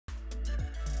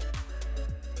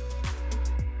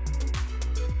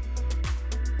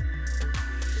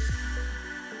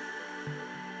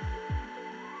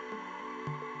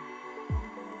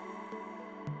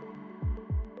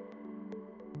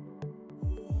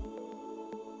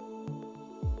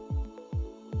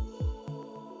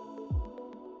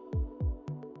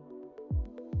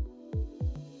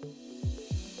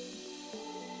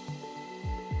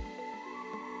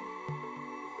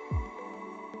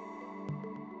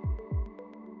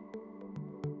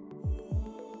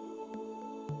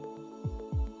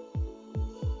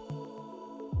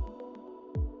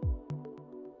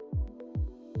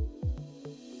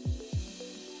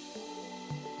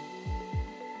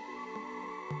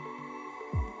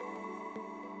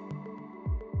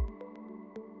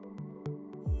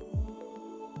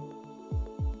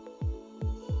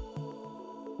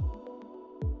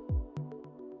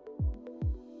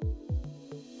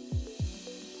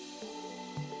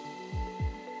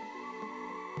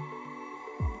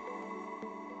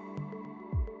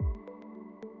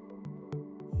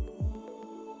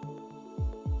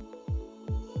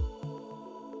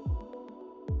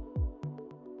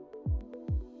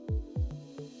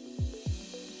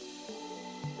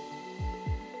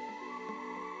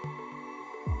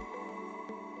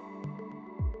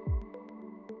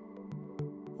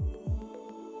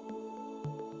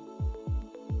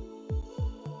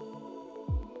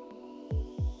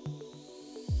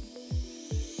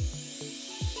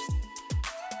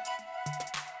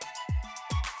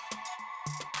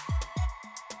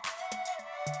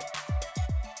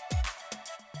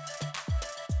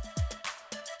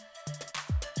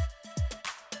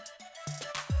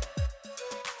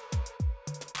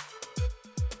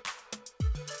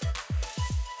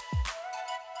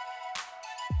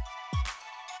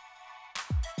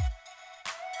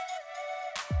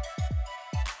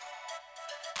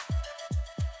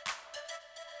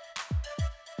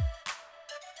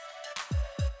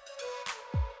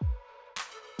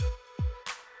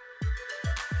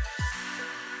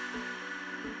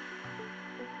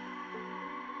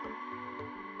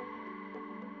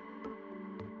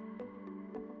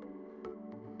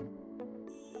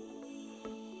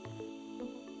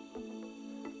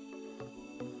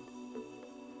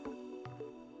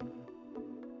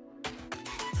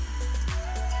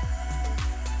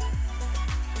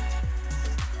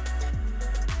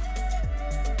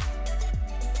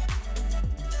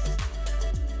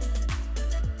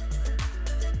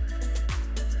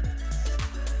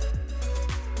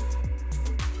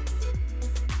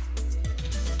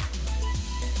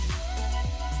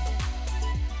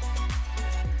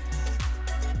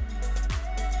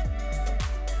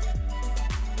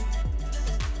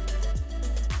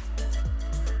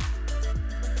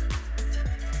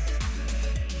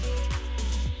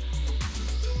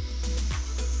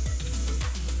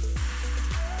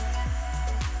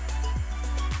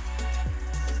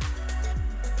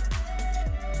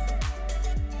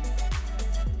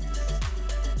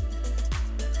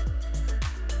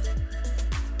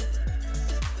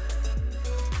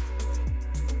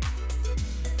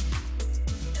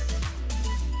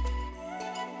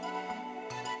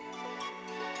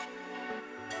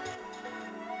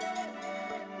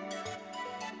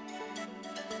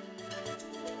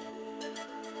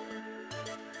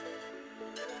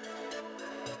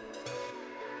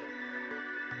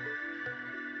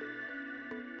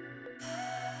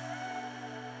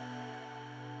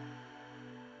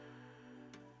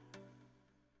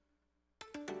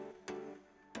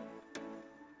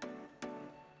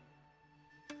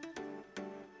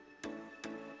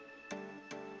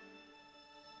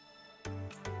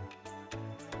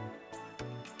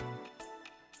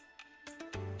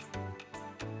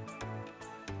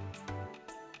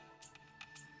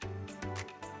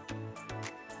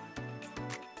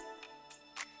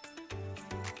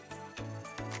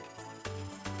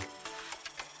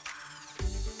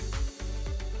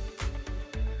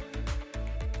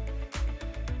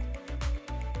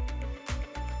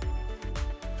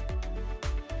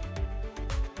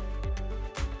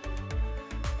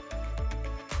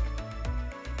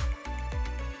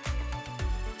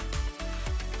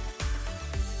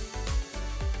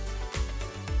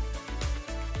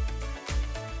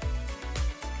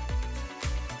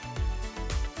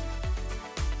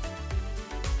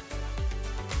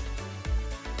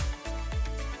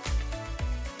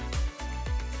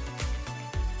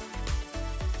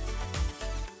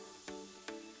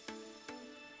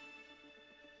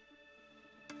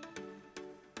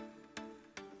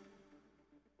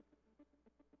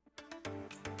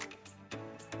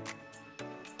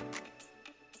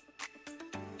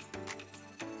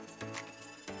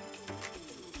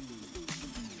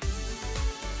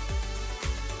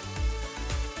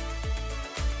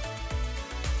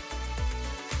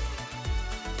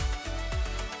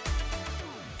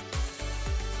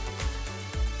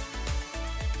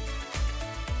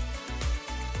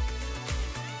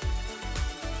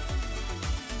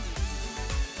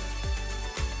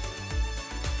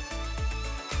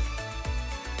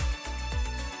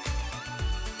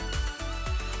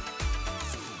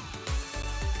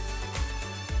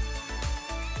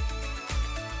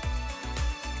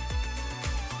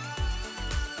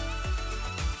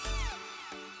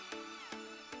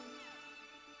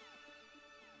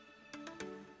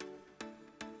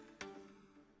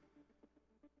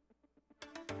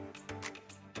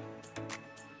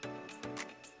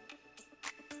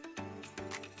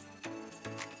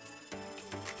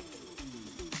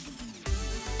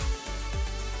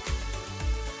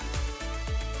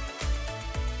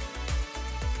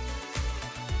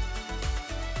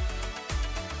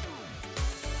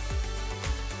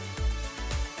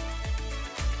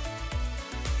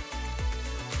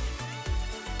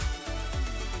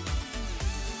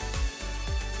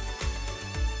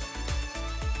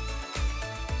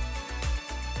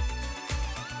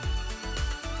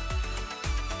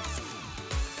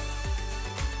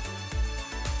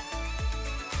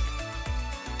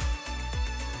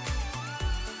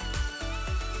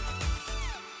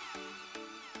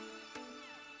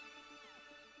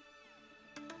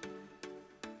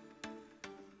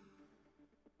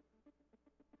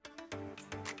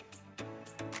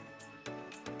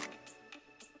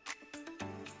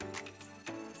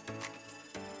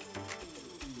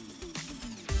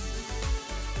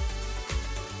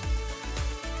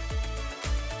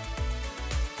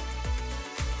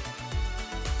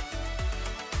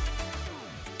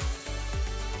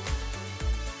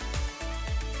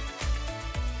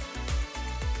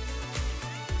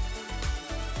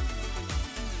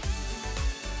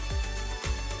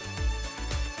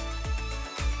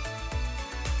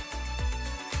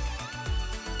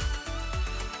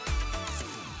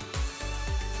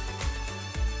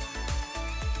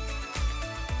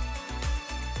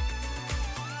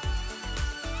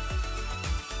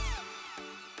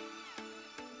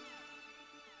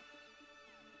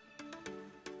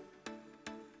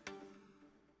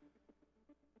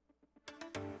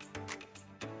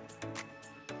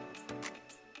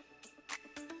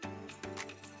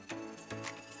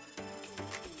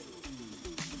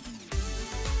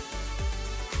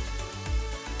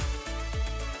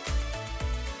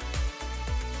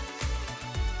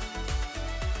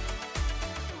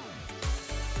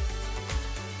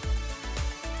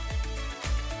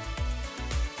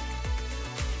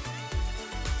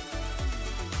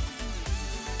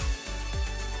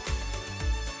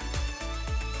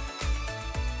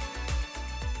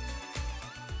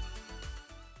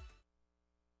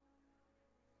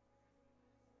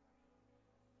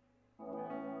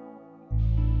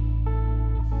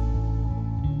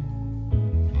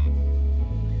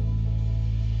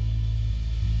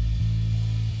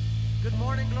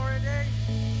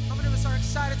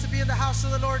excited to be in the house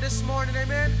of the Lord this morning,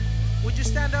 amen? Would you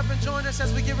stand up and join us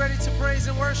as we get ready to praise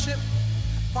and worship?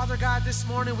 Father God, this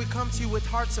morning we come to you with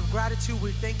hearts of gratitude.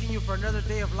 We're thanking you for another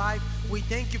day of life. We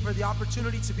thank you for the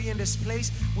opportunity to be in this place.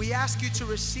 We ask you to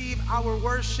receive our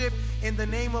worship in the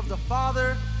name of the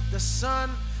Father, the Son,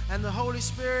 and the Holy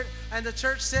Spirit. And the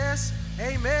church says,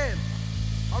 amen.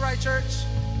 All right, church.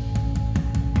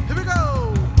 Here we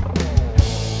go.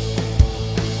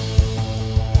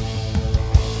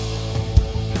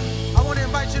 I want to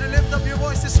invite you to lift up your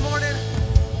voice this morning.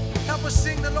 Help us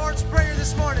sing the Lord's Prayer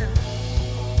this morning.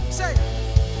 Say,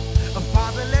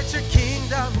 Father, let your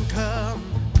kingdom come.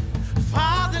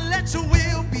 Father, let your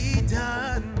will be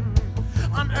done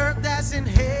on earth as in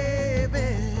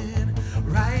heaven,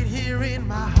 right here in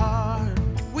my heart.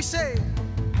 We say,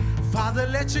 Father,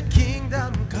 let your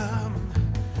kingdom come.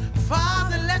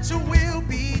 Father, let your will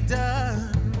be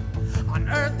done on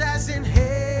earth as in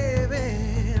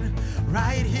heaven,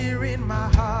 right here in my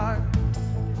heart.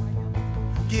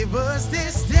 Give us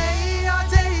this day our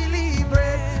daily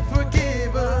bread.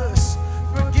 Forgive us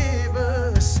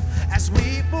as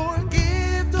we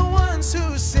forgive the ones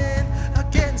who sin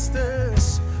against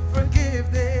us.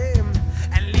 Forgive them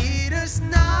and lead us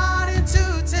not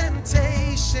into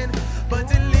temptation, but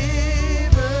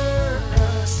deliver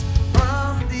us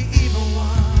from the evil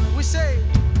one. We say,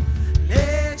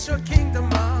 let your kingdom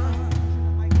come.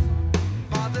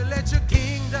 Father, let your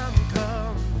kingdom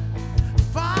come.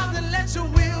 Father, let your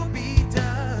will be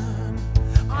done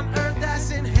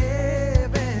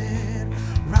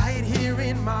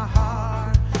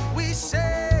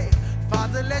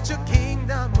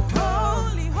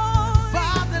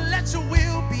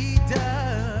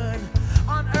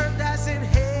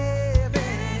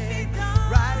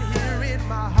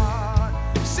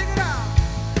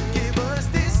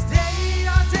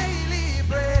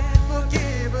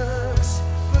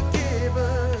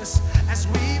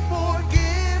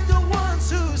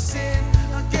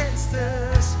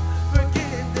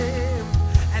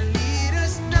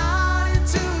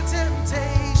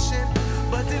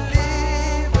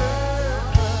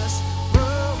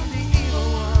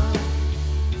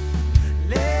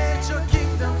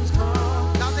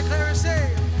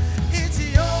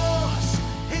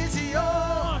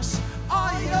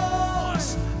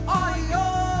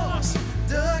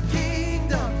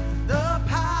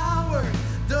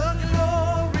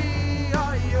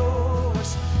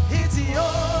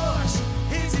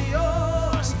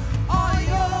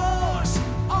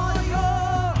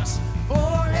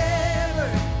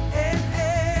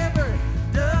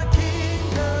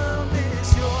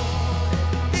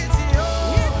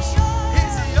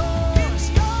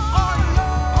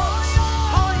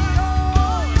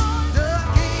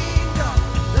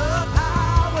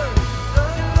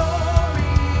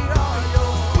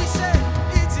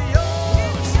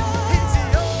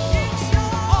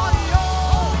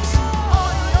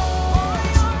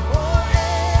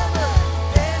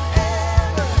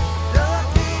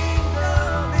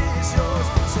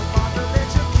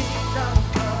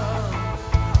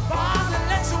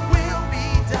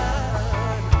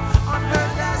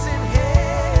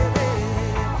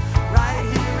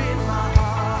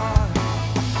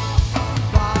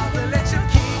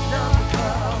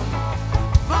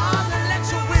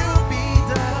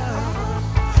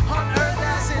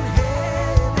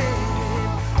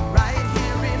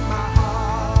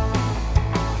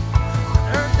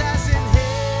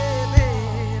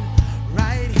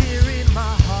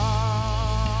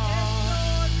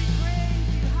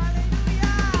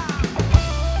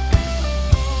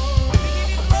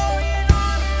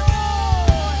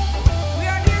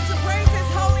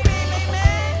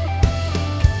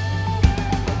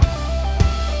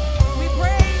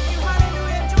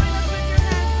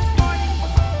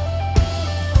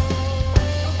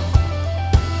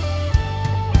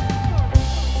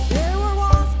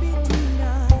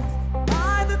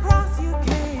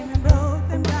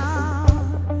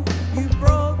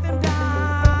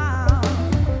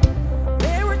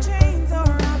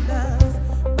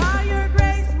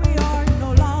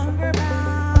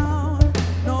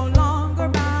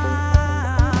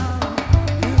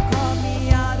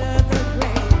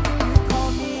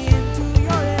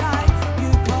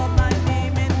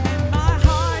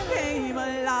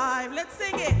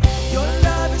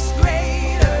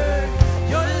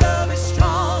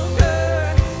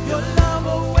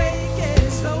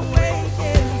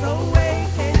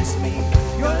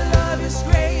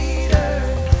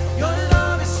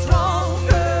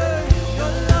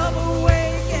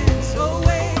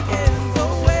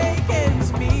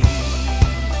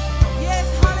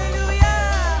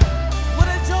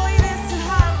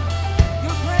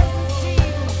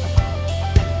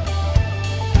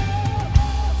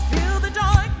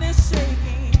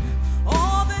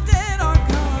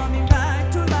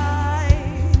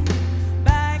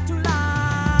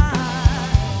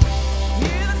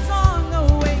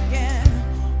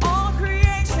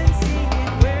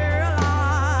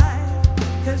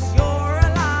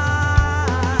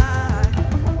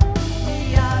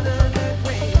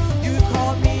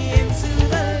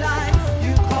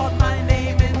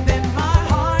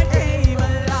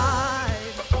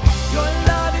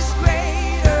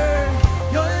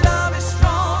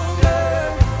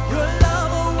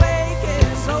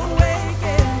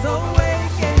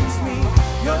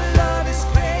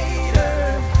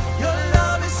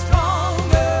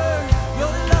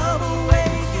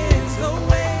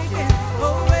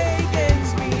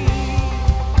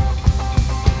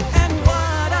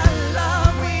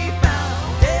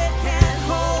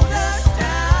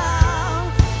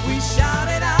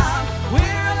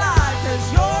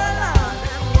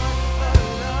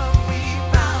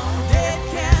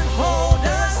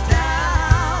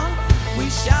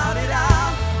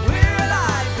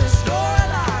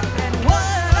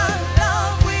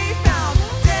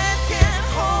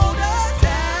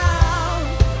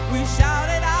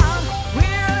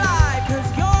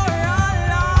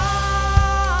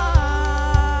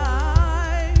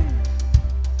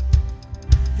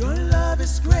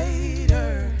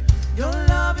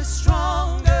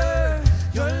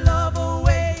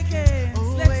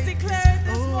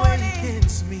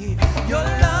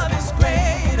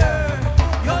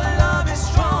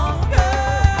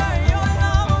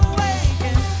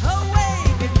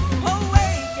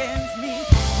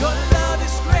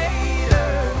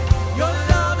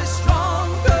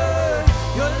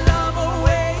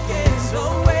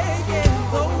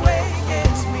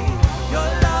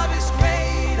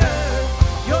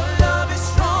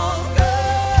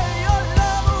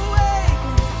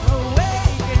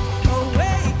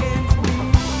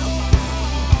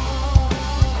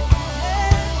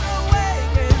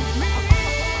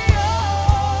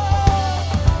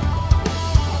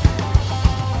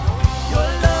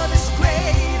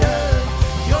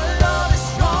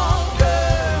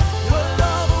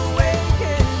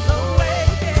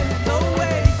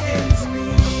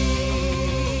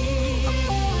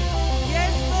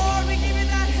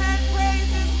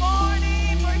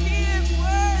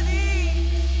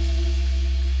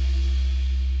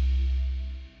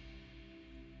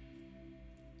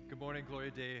morning,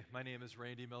 Gloria Day. My name is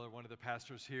Randy Miller, one of the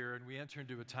pastors here, and we enter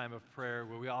into a time of prayer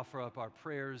where we offer up our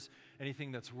prayers,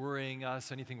 anything that's worrying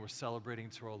us, anything we're celebrating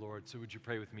to our Lord. So would you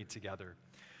pray with me together?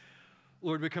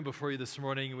 Lord, we come before you this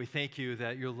morning, and we thank you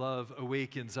that your love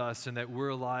awakens us and that we're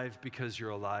alive because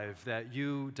you're alive, that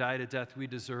you died a death we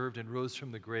deserved and rose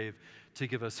from the grave to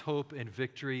give us hope and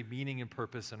victory, meaning and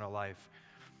purpose in our life.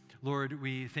 Lord,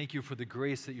 we thank you for the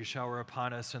grace that you shower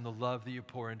upon us and the love that you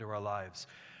pour into our lives.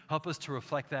 Help us to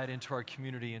reflect that into our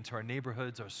community, into our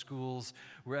neighborhoods, our schools,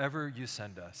 wherever you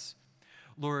send us.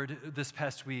 Lord, this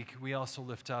past week, we also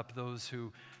lift up those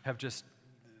who have just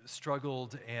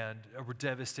struggled and were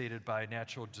devastated by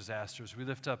natural disasters. We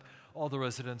lift up all the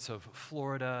residents of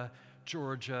Florida,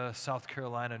 Georgia, South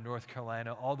Carolina, North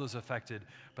Carolina, all those affected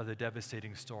by the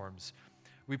devastating storms.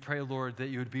 We pray, Lord, that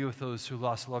you would be with those who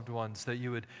lost loved ones, that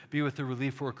you would be with the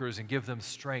relief workers and give them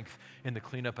strength in the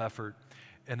cleanup effort,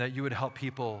 and that you would help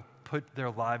people put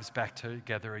their lives back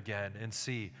together again and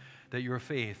see that your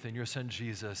faith in your Son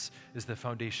Jesus is the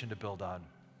foundation to build on.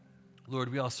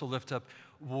 Lord, we also lift up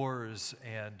wars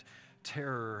and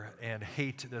terror and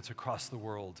hate that's across the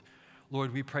world.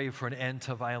 Lord, we pray for an end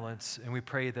to violence, and we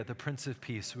pray that the Prince of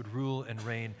Peace would rule and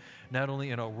reign not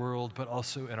only in our world, but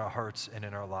also in our hearts and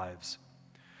in our lives.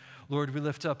 Lord, we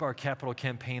lift up our capital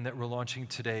campaign that we're launching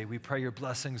today. We pray your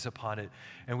blessings upon it,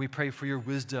 and we pray for your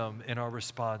wisdom in our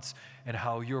response and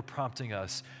how you're prompting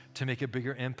us to make a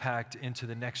bigger impact into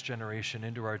the next generation,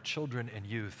 into our children and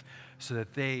youth, so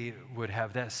that they would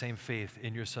have that same faith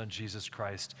in your Son, Jesus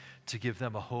Christ, to give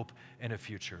them a hope and a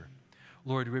future.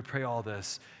 Lord, we pray all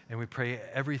this, and we pray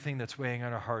everything that's weighing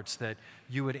on our hearts, that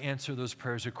you would answer those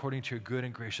prayers according to your good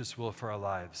and gracious will for our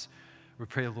lives. We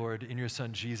pray, Lord, in your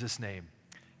Son, Jesus' name.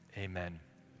 Amen.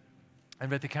 I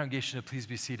invite the congregation to please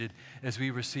be seated as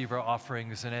we receive our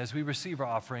offerings. And as we receive our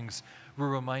offerings, we're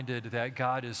reminded that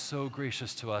God is so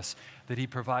gracious to us that he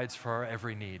provides for our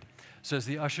every need. So as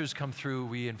the ushers come through,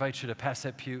 we invite you to pass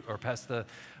that pew or pass the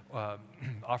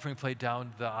offering plate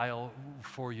down the aisle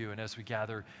for you. And as we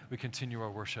gather, we continue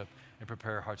our worship and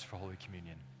prepare our hearts for Holy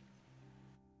Communion.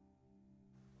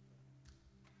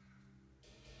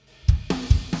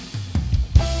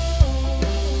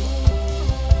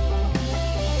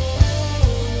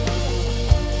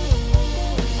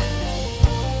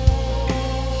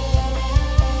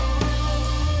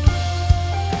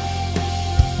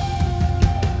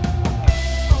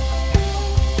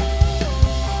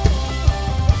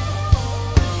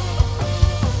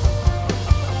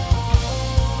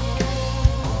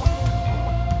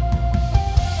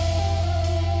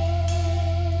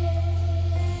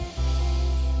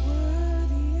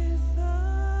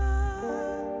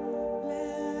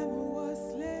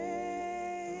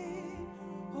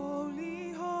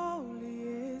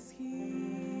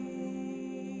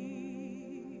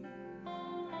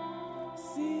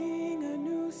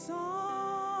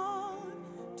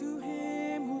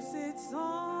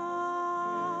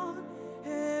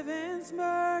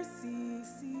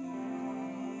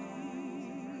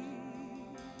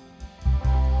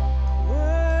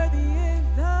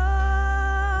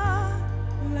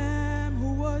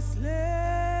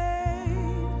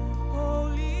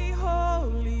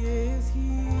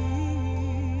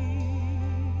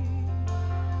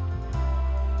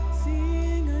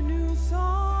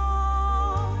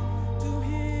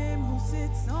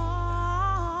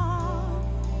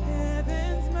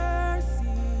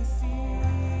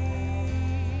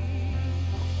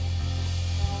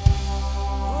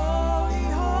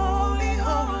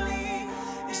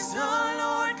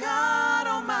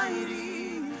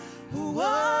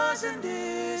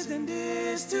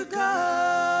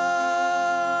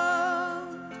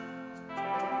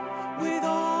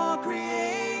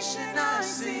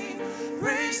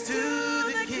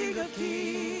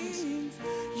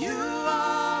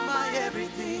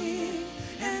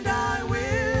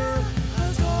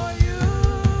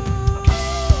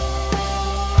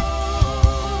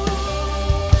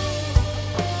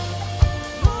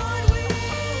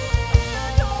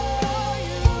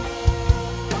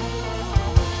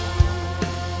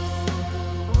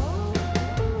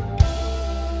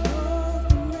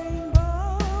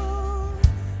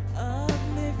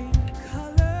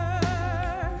 Color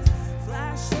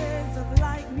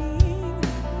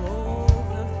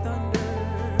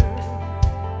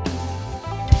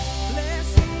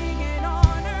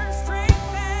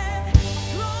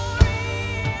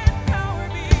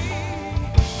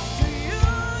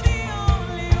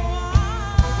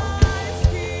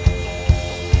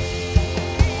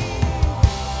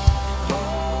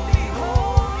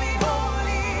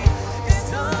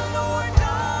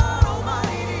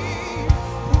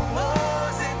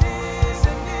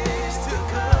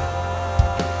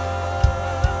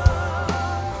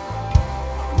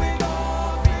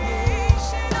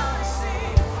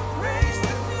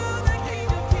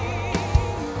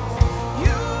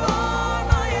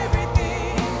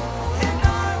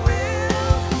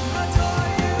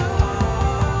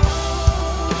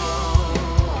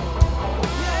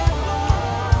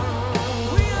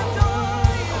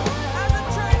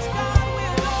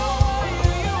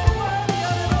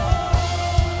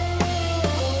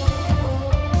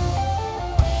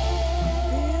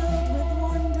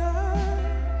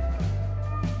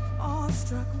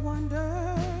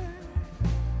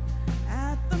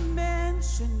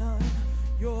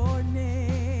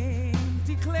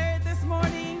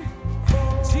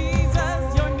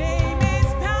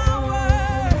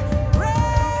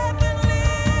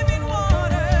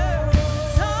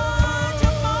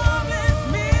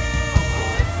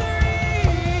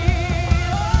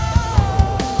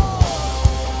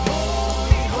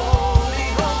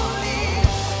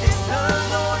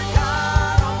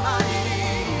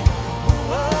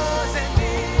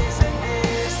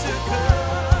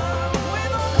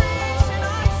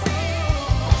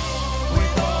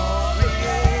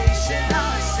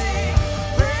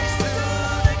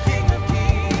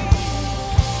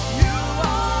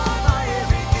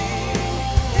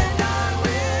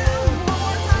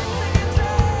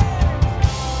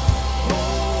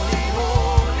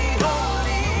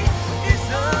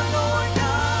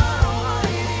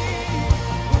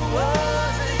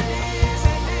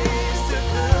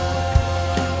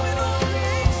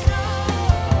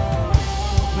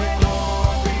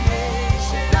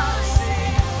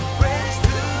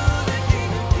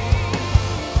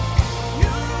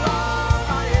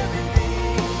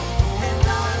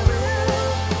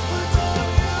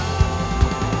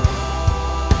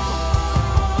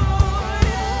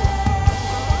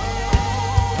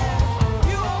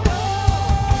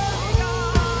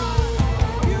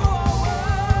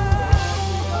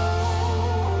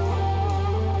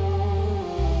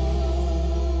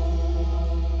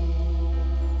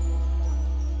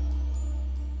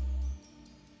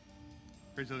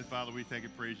Gracious Heavenly Father, we thank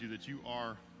and praise you that you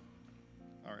are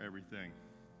our everything.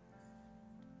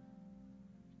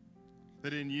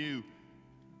 That in you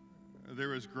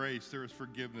there is grace, there is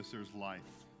forgiveness, there is life.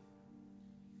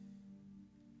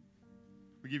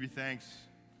 We give you thanks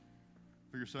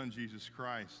for your Son, Jesus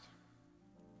Christ.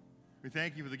 We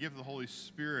thank you for the gift of the Holy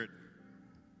Spirit.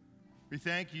 We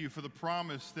thank you for the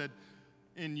promise that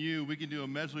in you we can do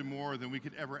immeasurably more than we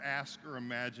could ever ask or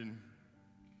imagine,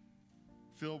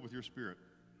 filled with your Spirit.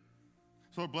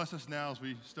 So Lord, bless us now as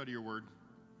we study your word.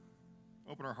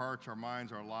 Open our hearts, our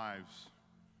minds, our lives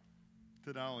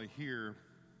to not only hear,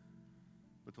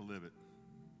 but to live it.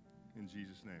 In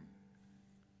Jesus' name,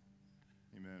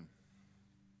 amen.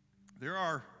 There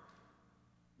are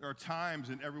times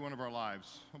in every one of our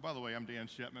lives. Oh, by the way, I'm Dan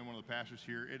Shepman, one of the pastors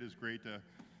here. It is great to,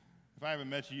 if I haven't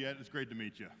met you yet, it's great to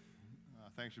meet you.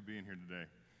 Thanks for being here today.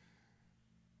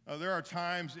 There are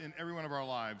times in every one of our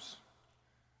lives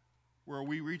where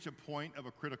we reach a point of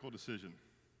a critical decision.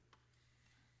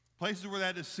 Places where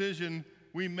that decision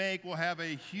we make will have a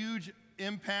huge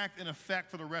impact and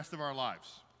effect for the rest of our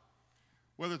lives.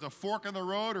 Whether it's a fork in the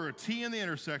road or a T in the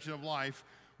intersection of life,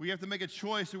 we have to make a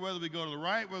choice of whether we go to the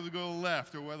right, whether we go to the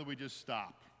left, or whether we just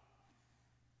stop.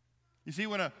 You see,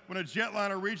 when a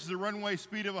jetliner reaches a runway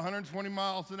speed of 120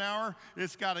 miles an hour,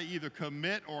 it's got to either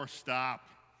commit or stop.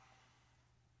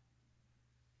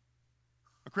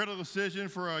 A critical decision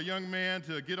for a young man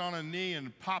to get on a knee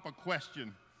and pop a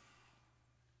question,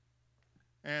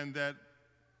 and that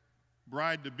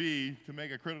bride-to-be to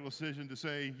make a critical decision to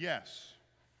say yes.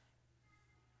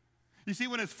 You see,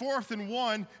 when it's 4th and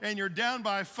 1 and you're down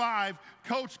by 5,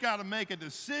 coach got to make a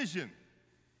decision.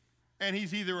 And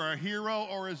he's either a hero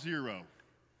or a zero.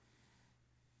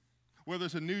 Whether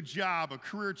it's a new job, a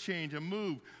career change, a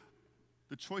move,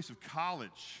 the choice of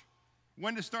college,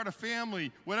 when to start a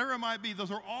family, whatever it might be, those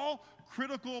are all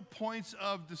critical points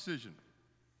of decision.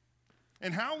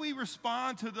 And how we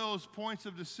respond to those points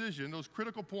of decision, those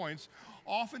critical points,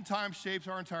 oftentimes shapes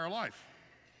our entire life.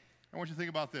 I want you to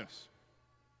think about this.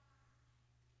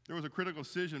 There was a critical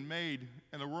decision made,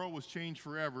 and the world was changed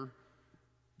forever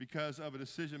because of a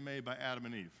decision made by Adam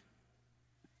and Eve.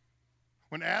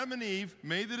 When Adam and Eve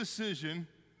made the decision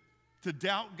to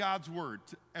doubt God's word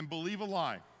and believe a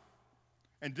lie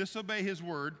and disobey his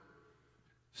word,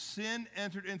 sin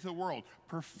entered into the world.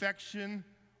 Perfection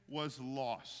was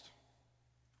lost.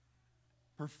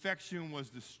 Perfection was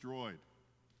destroyed.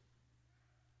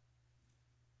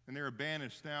 And they are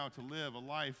banished now to live a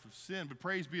life of sin. But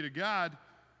praise be to God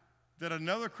that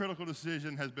another critical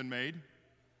decision has been made.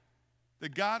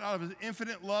 That God, out of his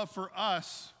infinite love for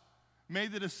us,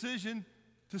 made the decision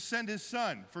to send his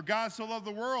Son. For God so loved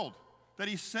the world that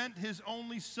he sent his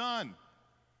only Son.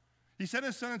 He sent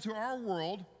his Son into our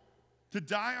world to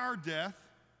die our death,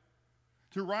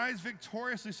 to rise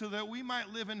victoriously so that we might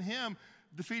live in him,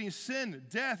 defeating sin,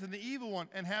 death, and the evil one,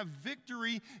 and have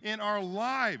victory in our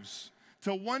lives.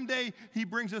 Till one day he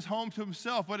brings us home to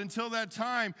himself. But until that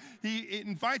time, he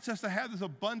invites us to have this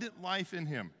abundant life in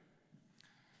him.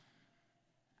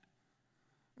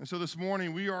 And so this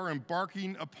morning, we are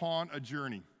embarking upon a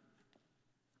journey.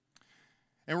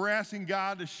 And we're asking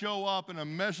God to show up in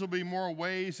immeasurably more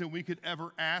ways than we could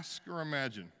ever ask or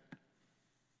imagine.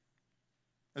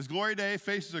 As Glory Day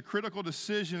faces a critical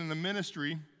decision in the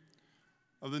ministry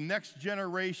of the next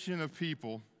generation of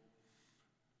people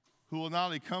who will not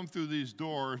only come through these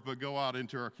doors, but go out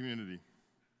into our community.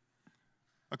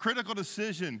 A critical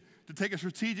decision to take a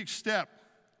strategic step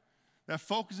that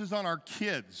focuses on our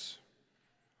kids,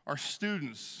 our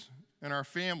students, and our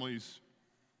families,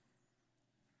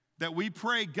 that we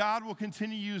pray God will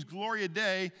continue to use Gloria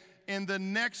Day in the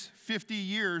next 50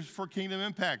 years for Kingdom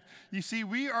Impact. You see,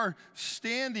 we are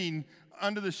standing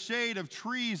under the shade of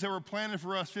trees that were planted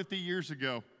for us 50 years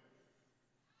ago.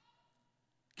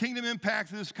 Kingdom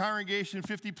Impact, this congregation,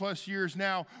 50 plus years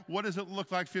now, what does it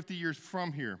look like 50 years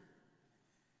from here?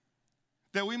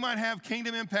 That we might have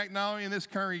Kingdom Impact not only in this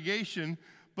congregation,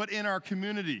 but in our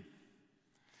community.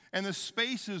 And the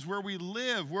spaces where we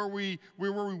live, where we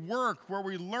work, where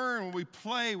we learn, where we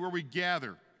play, where we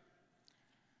gather.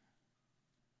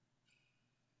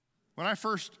 When I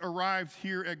first arrived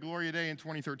here at Gloria Day in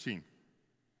 2013,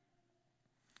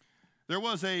 there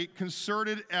was a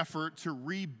concerted effort to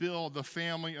rebuild the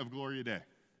family of Gloria Day.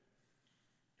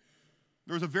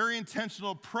 There was a very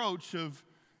intentional approach of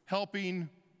helping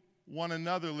one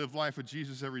another live life with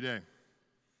Jesus every day.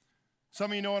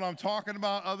 Some of you know what I'm talking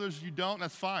about, others you don't,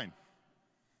 that's fine.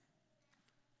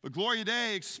 But Gloria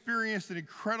Day experienced an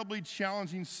incredibly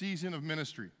challenging season of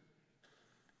ministry.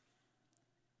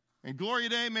 And Gloria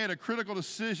Day made a critical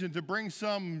decision to bring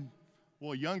some,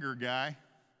 younger guy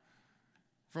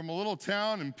from a little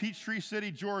town in Peachtree City,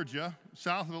 Georgia,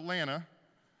 south of Atlanta,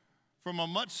 from a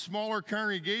much smaller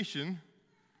congregation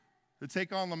to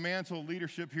take on the mantle of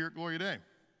leadership here at Gloria Day.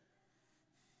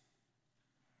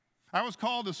 I was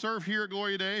called to serve here at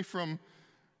Gloria Day from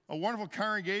a wonderful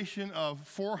congregation of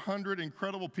 400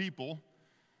 incredible people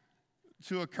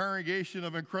to a congregation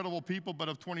of incredible people, but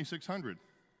of 2,600.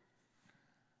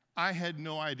 I had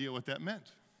no idea what that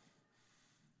meant.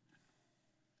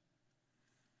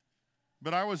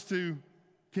 But I was to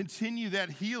continue that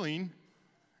healing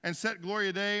and set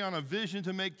Gloria Day on a vision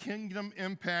to make kingdom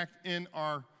impact in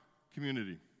our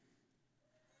community.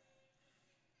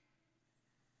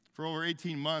 For over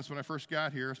 18 months when I first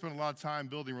got here, I spent a lot of time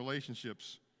building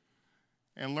relationships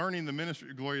and learning the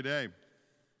ministry of Gloria Day.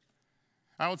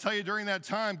 I will tell you, during that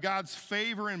time, God's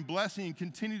favor and blessing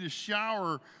continued to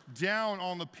shower down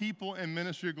on the people and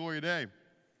ministry of Gloria Day.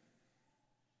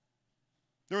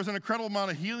 There was an incredible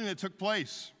amount of healing that took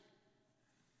place.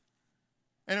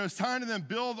 And it was time to then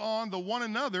build on the one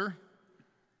another.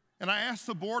 And I asked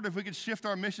the board if we could shift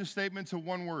our mission statement to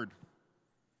one word,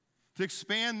 to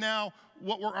expand now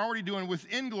what we're already doing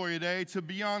within Gloria Day to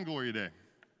beyond Gloria Day.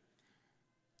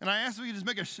 And I asked if we could just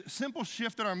make a simple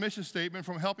shift in our mission statement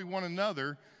from helping one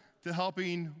another to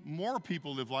helping more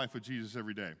people live life with Jesus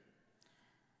every day.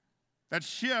 That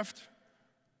shift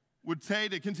would say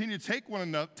to continue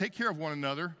to take care of one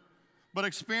another, but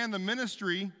expand the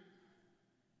ministry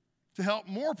to help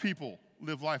more people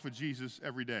live life with Jesus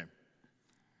every day.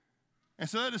 And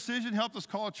so that decision helped us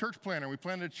call a church planner. We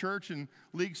planted a church in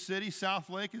League City. South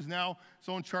Lake is now its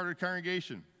own chartered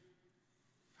congregation.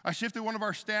 I shifted one of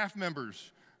our staff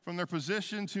members from their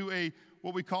position to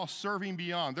what we call serving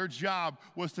beyond. Their job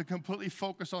was to completely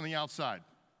focus on the outside.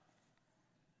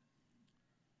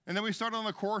 And then we started on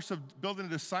the course of building a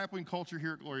discipling culture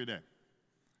here at Gloria Day.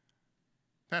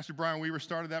 Pastor Brian Weaver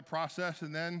started that process,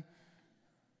 and then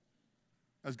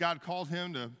as God called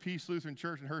him to Peace Lutheran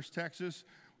Church in Hurst, Texas,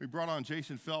 we brought on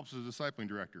Jason Phelps as discipling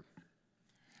director.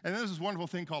 And then this wonderful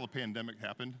thing called the pandemic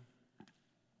happened.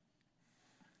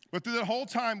 But through that whole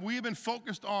time, we have been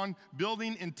focused on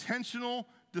building intentional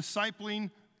discipling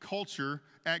culture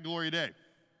at Gloria Day.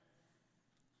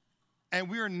 And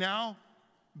we are now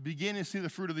beginning to see the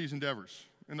fruit of these endeavors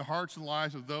in the hearts and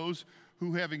lives of those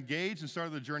who have engaged and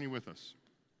started the journey with us.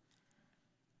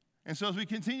 And so as we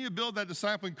continue to build that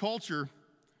discipling culture,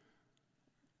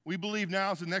 we believe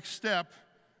now is the next step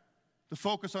to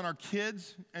focus on our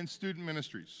kids and student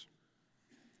ministries.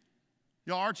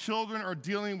 Y'all, our children are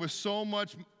dealing with so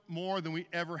much more than we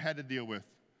ever had to deal with.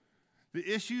 The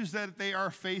issues that they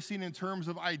are facing in terms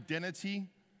of identity,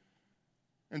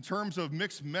 in terms of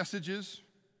mixed messages,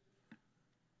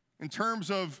 in terms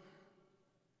of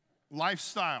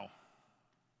lifestyle,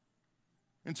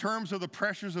 in terms of the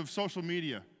pressures of social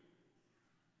media,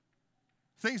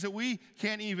 things that we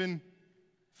can't even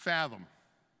fathom.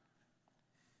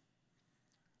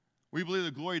 We believe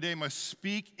that Gloria Day must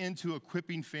speak into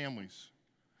equipping families.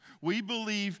 We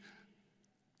believe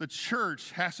the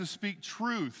church has to speak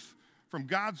truth from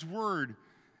God's word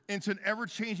into an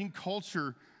ever-changing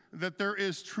culture, that there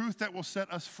is truth that will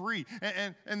set us free.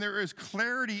 And there is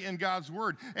clarity in God's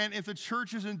word. And if the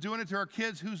church isn't doing it to our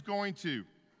kids, who's going to?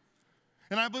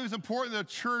 And I believe it's important that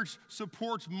the church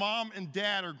supports mom and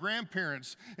dad or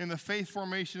grandparents in the faith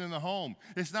formation in the home.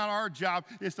 It's not our job,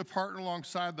 it's to partner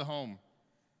alongside the home,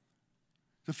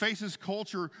 to face this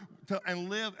culture and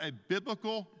live a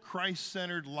biblical,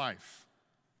 Christ-centered life.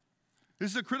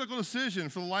 This is a critical decision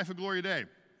for the life of Gloria Day,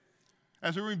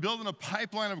 as we're building a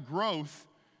pipeline of growth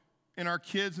in our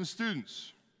kids and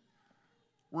students.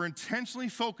 We're intentionally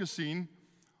focusing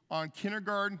on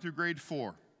kindergarten through grade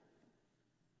 4.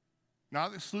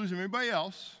 Not excluding anybody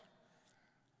else,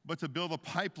 but to build a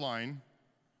pipeline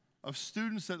of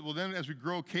students that will then, as we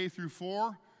grow K through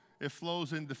 4, it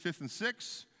flows into 5th and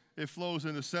 6th, it flows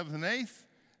into 7th and 8th,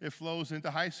 it flows into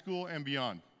high school and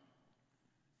beyond.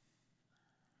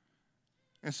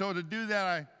 And so to do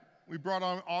that, we brought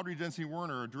on Audrey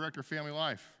Densey-Werner, our Director of Family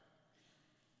Life.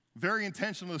 Very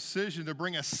intentional decision to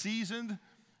bring a seasoned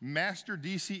master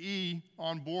DCE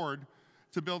on board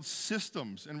to build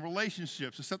systems and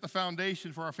relationships to set the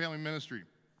foundation for our family ministry.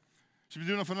 She's been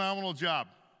doing a phenomenal job.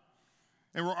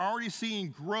 And we're already seeing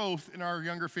growth in our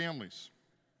younger families.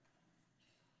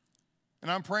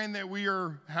 And I'm praying that we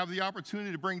have the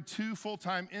opportunity to bring 2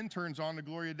 full-time interns on to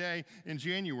Gloria Day in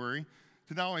January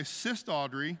to not only assist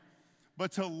Audrey,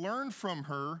 but to learn from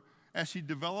her as she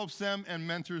develops them and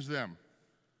mentors them.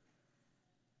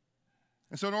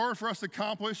 And so in order for us to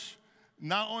accomplish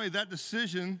not only that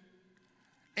decision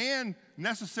and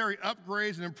necessary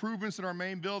upgrades and improvements in our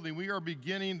main building, we are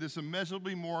beginning this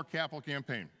Immeasurably More capital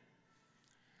campaign.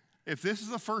 If this is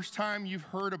the first time you've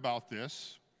heard about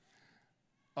this,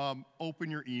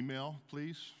 open your email,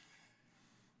 please.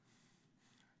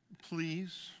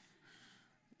 Please.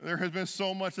 There has been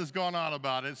so much that's gone on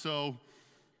about it, so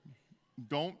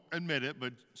don't admit it,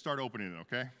 but start opening it,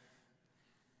 okay?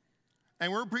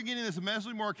 And we're beginning this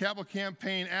Immeasurably More capital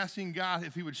campaign, asking God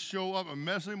if he would show up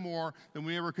immeasurably more than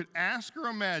we ever could ask or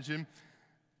imagine,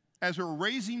 as we're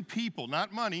raising people,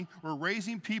 not money, we're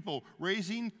raising people,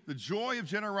 raising the joy of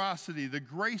generosity, the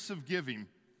grace of giving,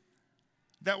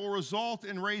 that will result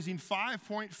in raising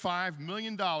 $5.5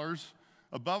 million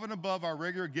above and above our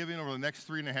regular giving over the next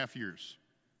 3.5 years.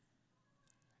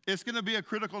 It's going to be a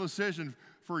critical decision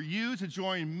for you to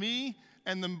join me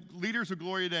and the leaders of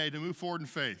Glory Today to move forward in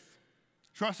faith,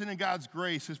 trusting in God's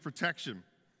grace, his protection,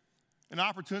 an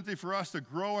opportunity for us to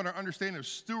grow in our understanding of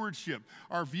stewardship,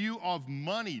 our view of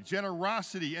money,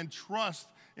 generosity, and trust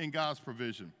in God's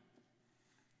provision.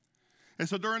 And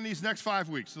so during these next 5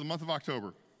 weeks, the month of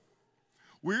October,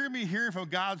 we're going to be hearing from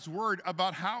God's word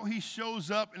about how he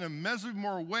shows up in immeasurably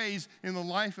more ways in the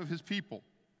life of his people.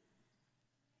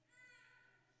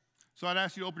 So I'd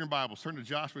ask you to open your Bibles, turn to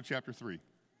Joshua chapter 3.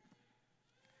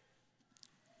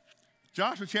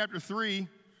 Joshua chapter 3,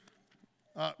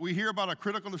 we hear about a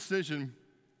critical decision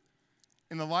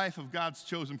in the life of God's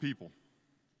chosen people.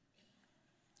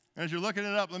 And as you're looking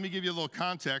it up, let me give you a little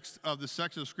context of this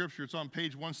section of Scripture. It's on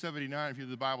page 179 if you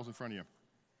have the Bibles in front of you.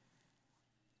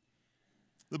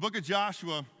 The book of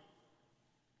Joshua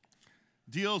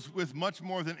deals with much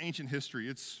more than ancient history.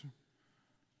 It's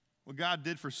what God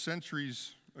did for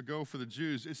centuries ago for the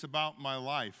Jews. It's about my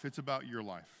life. It's about your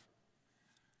life.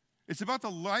 It's about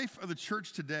the life of the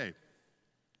church today.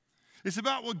 It's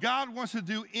about what God wants to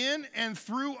do in and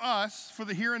through us for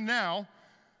the here and now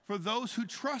for those who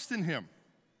trust in him.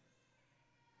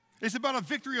 It's about a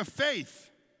victory of faith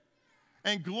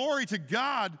and glory to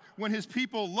God when his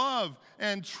people love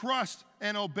and trust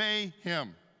and obey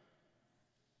him.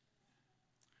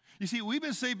 You see, we've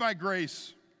been saved by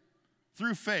grace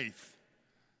through faith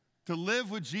to live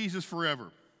with Jesus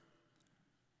forever.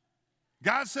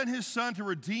 God sent his son to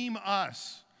redeem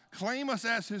us, claim us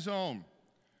as his own.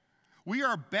 We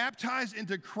are baptized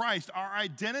into Christ. Our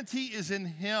identity is in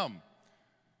him,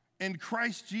 in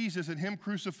Christ Jesus, and him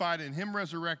crucified and him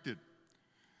resurrected.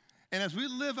 And as we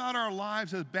live out our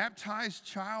lives as baptized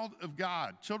children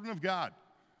of God,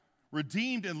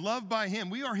 redeemed and loved by him,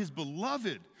 we are his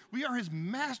beloved. We are his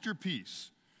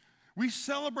masterpiece. We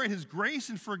celebrate his grace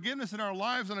and forgiveness in our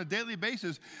lives on a daily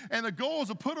basis. And the goal is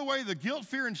to put away the guilt,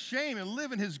 fear, and shame and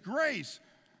live in his grace.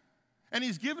 And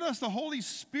he's given us the Holy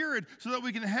Spirit so that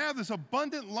we can have this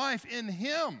abundant life in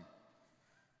him.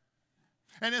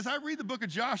 And as I read the book of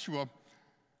Joshua,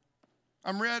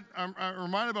 I'm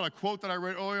reminded about a quote that I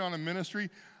read early on in ministry.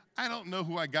 I don't know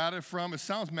who I got it from. It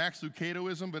sounds Max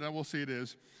Lucadoism, but I will say it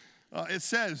is. It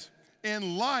says,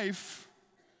 in life,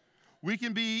 we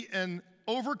can be an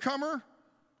overcomer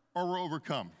or we're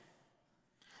overcome.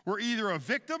 We're either a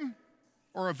victim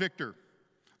or a victor,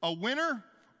 a winner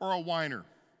or a whiner.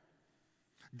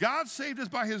 God saved us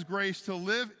by his grace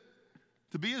to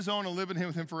be his own and live in him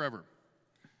with him forever.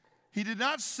 He did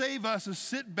not save us to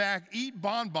sit back, eat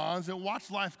bonbons, and watch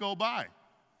life go by.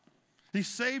 He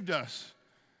saved us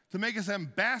to make us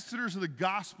ambassadors of the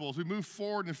gospel as we move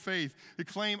forward in faith, to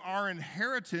claim our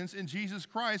inheritance in Jesus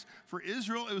Christ. For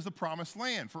Israel, it was the promised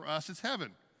land. For us, it's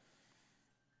heaven.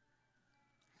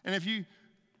 And if you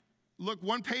look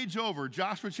one page over,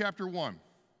 Joshua chapter 1,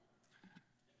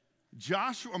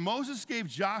 Moses gave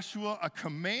Joshua a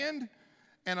command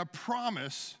and a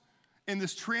promise in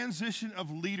this transition of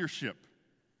leadership.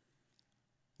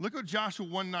 Look what Joshua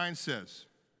 1:9 says.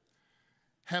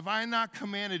 Have I not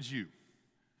commanded you?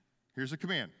 Here's a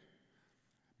command.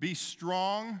 Be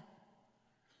strong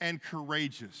and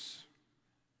courageous.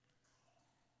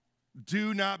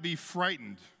 Do not be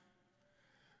frightened.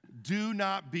 Do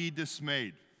not be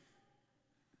dismayed.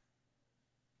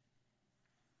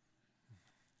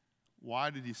 Why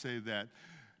did he say that?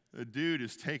 The dude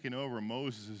is taking over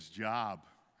Moses' job.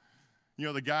 You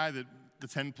know, the guy that the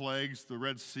 10 plagues, the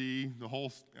Red Sea,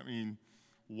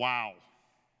 wow.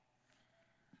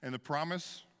 And the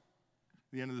promise,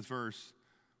 the end of this verse,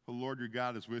 the Lord your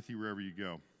God is with you wherever you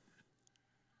go.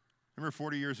 Remember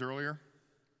 40 years earlier?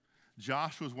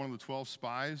 Joshua was one of the 12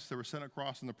 spies that were sent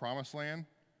across in the promised land,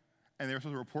 and they were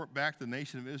supposed to report back to the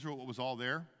nation of Israel what was all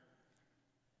there.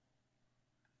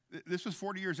 This was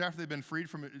 40 years after they'd been freed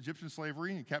from Egyptian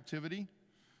slavery and captivity.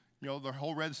 You know, the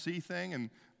whole Red Sea thing, and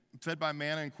fed by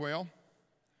manna and quail.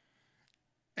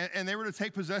 and they were to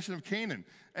take possession of Canaan.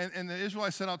 And the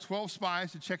Israelites sent out 12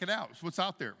 spies to check it out. It's what's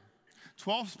out there.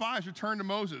 12 spies returned to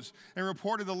Moses and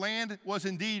reported the land was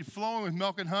indeed flowing with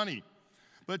milk and honey.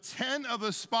 But 10 of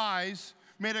the spies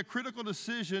made a critical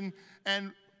decision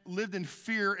and lived in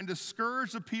fear and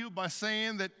discouraged the people by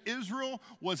saying that Israel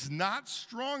was not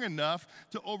strong enough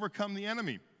to overcome the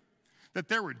enemy, that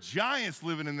there were giants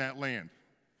living in that land.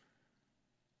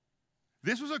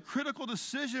 This was a critical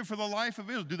decision for the life of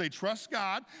Israel. Do they trust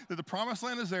God, that the promised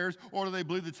land is theirs, or do they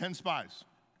believe the 10 spies?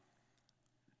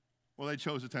 Well, they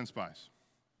chose the 10 spies.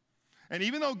 And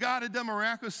even though God had done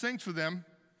miraculous things for them,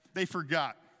 they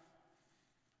forgot.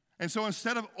 And so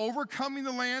instead of overcoming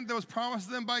the land that was promised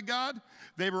to them by God,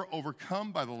 they were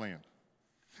overcome by the land.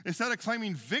 Instead of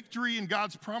claiming victory in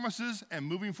God's promises and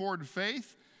moving forward in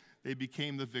faith, they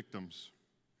became the victims.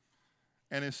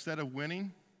 And instead of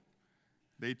winning,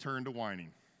 they turned to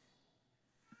whining.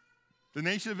 The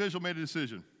nation of Israel made a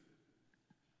decision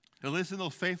to listen to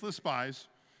those faithless spies,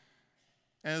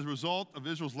 and as a result of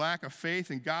Israel's lack of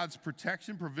faith in God's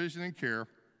protection, provision, and care,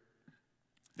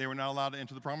 they were not allowed to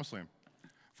enter the promised land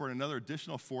for another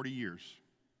additional 40 years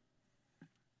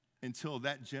until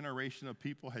that generation of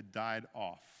people had died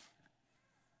off.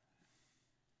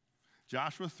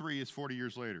 Joshua 3 is 40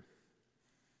 years later.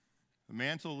 The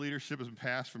mantle of leadership has been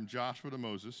passed from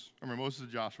Moses to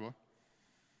Joshua.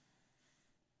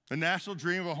 The national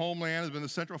dream of a homeland has been the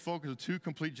central focus of 2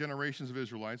 complete generations of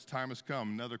Israelites. Time has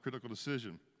come, another critical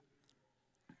decision.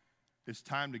 It's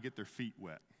time to get their feet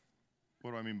wet.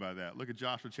 What do I mean by that? Look at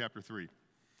Joshua chapter 3.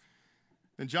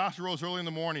 Then Joshua rose early in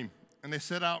the morning, and they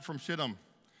set out from Shittim.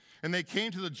 And they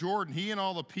came to the Jordan, he and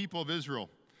all the people of Israel,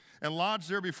 and lodged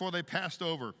there before they passed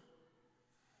over.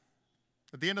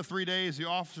 At the end of 3 days, the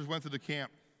officers went through the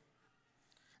camp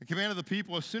and commanded the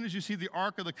people, as soon as you see the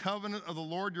ark of the covenant of the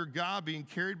Lord your God being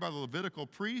carried by the Levitical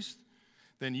priest,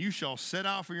 then you shall set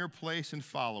out from your place and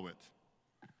follow it.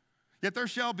 Yet there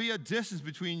shall be a distance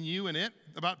between you and it,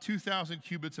 about 2,000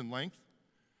 cubits in length.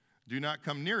 Do not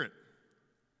come near it,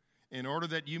 in order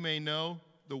that you may know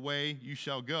the way you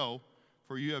shall go,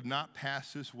 for you have not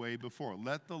passed this way before.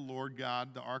 Let the Lord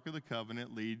God, the ark of the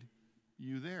covenant, lead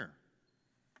you there.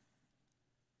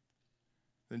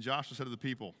 Then Joshua said to the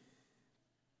people,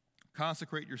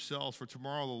 consecrate yourselves, for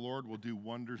tomorrow the Lord will do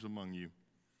wonders among you.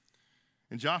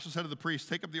 And Joshua said to the priests,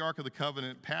 take up the ark of the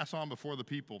covenant, pass on before the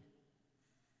people.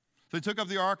 So they took up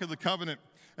the ark of the covenant,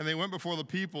 and they went before the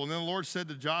people. And then the Lord said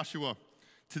to Joshua,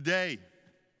 today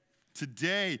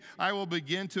I will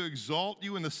begin to exalt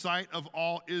you in the sight of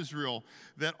all Israel,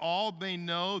 that all may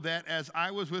know that as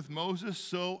I was with Moses,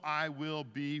 so I will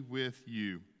be with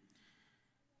you.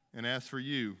 And as for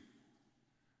you,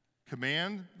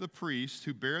 command the priests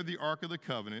who bear the ark of the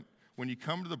covenant, when you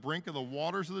come to the brink of the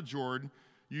waters of the Jordan,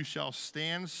 you shall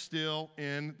stand still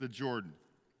in the Jordan.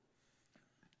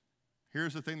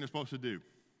 Here's the thing they're supposed to do.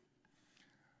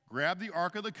 Grab the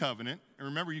ark of the covenant, and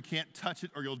remember, you can't touch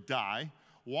it or you'll die.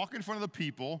 Walk in front of the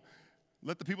people,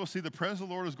 let the people see the presence of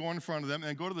the Lord is going in front of them, and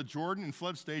then go to the Jordan and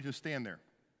flood stage and stand there.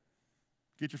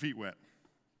 Get your feet wet.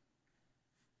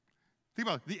 Think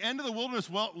about it. The end of the wilderness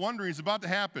wandering is about to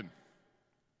happen.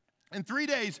 In 3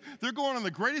 days, they're going on the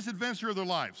greatest adventure of their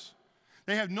lives.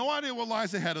 They have no idea what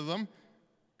lies ahead of them.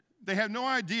 They have no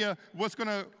idea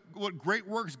what great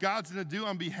works God's going to do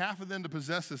on behalf of them to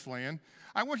possess this land.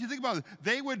 I want you to think about it.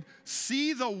 They would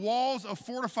see the walls of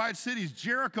fortified cities,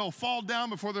 Jericho, fall down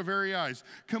before their very eyes.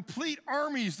 Complete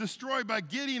armies destroyed by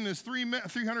Gideon and his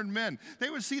 300 men. They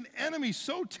would see an enemy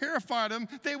so terrified them,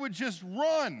 they would just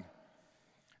run.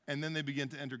 And then they begin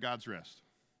to enter God's rest.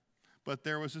 But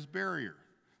there was this barrier.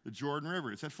 The Jordan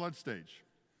River, it's at flood stage.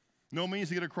 No means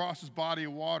to get across this body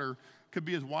of water could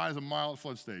be as wide as a mile at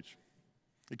flood stage.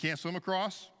 They can't swim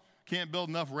across, can't build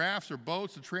enough rafts or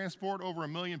boats to transport over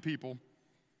 1 million people.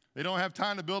 They don't have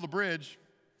time to build a bridge.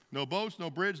 No boats,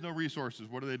 no bridge, no resources.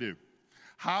 What do?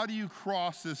 How do you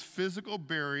cross this physical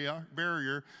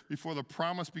barrier before the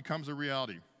promise becomes a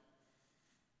reality?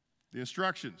 The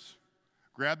instructions: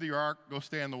 grab the ark, go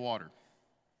stand in the water.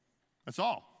 That's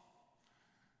all.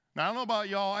 Now, I don't know about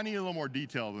y'all, I need a little more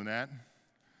detail than that.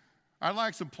 I'd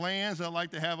like some plans. I'd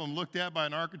like to have them looked at by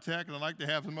an architect, and I'd like to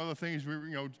have some other things.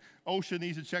 OSHA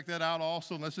needs to check that out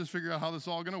also, and let's just figure out how this is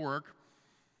all going to work.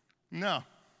 No.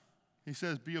 He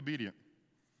says, be obedient.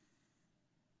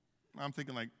 I'm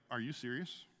thinking, like, are you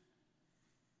serious?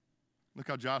 Look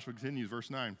how Joshua continues, verse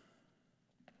 9.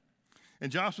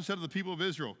 And Joshua said to the people of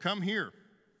Israel, come here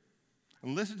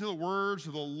and listen to the words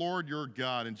of the Lord your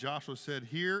God. And Joshua said,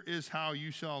 here is how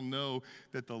you shall know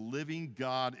that the living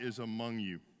God is among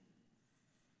you.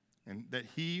 and that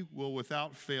he will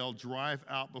without fail drive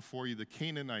out before you the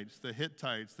Canaanites, the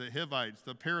Hittites, the Hivites,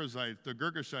 the Perizzites, the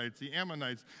Girgashites, the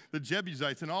Ammonites, the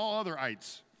Jebusites, and all other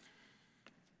ites.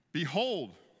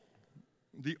 Behold,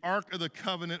 the ark of the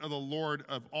covenant of the Lord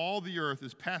of all the earth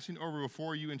is passing over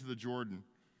before you into the Jordan.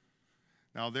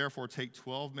 Now therefore take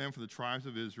 12 men for the tribes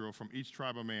of Israel, from each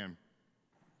tribe a man.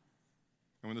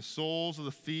 And when the soles of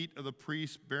the feet of the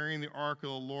priests bearing the ark of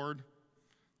the Lord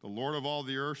of all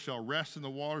the earth, shall rest in the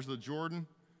waters of the Jordan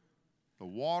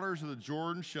of the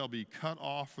Jordan shall be cut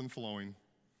off from flowing,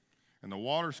 and the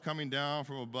waters coming down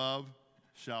from above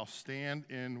shall stand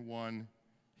in one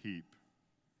heap.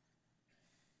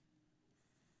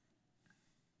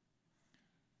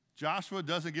 Joshua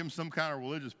doesn't give him some kind of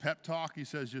religious pep talk. He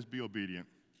says, just be obedient.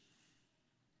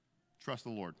 Trust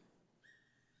the Lord.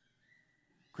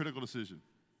 Critical decision.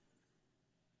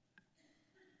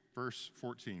 Verse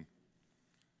 14.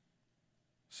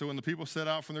 So when the people set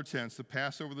out from their tents to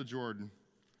pass over the Jordan,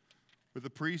 with the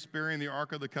priests bearing the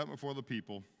ark of the covenant before the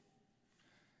people,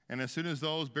 and as soon as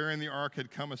those bearing the ark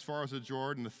had come as far as the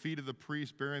Jordan, the feet of the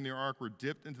priests bearing the ark were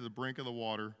dipped into the brink of the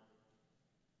water.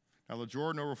 Now the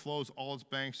Jordan overflows all its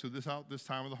banks to this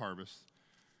time of the harvest.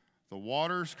 The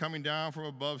waters coming down from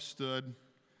above stood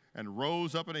and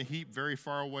rose up in a heap very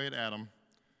far away at Adam,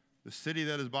 the city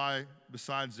that is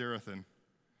beside Zarethan.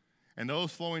 And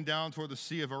those flowing down toward the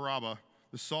sea of Arabah,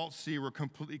 the salt sea, were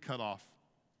completely cut off.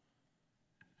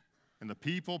 And the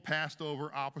people passed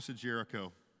over opposite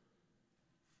Jericho.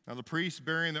 Now the priests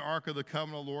bearing the ark of the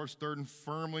covenant of the Lord stood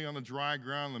firmly on the dry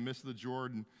ground in the midst of the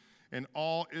Jordan, and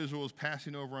all Israel was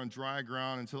passing over on dry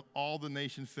ground until all the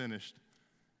nation finished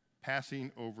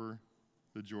passing over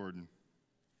the Jordan.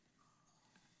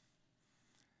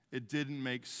 It didn't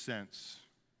make sense.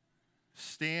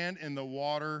 Stand in the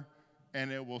water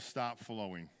and it will stop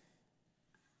flowing.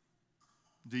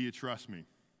 Do you trust me?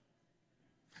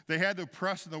 They had to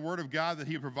trust in the word of God that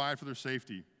he would provide for their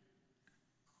safety.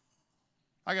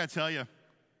 I got to tell you,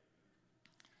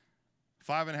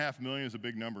 5.5 million is a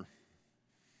big number.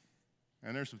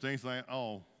 And there's some things like,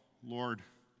 oh, Lord,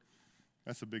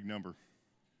 that's a big number.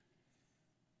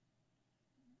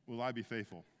 Will I be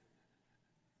faithful?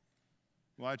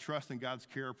 Will I trust in God's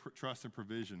care, trust, and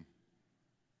provision?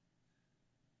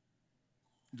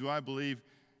 Do I believe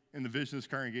in the vision of this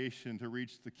congregation to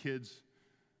reach the kids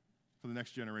for the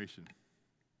next generation?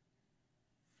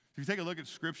 If you take a look at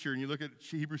Scripture and you look at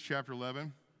Hebrews chapter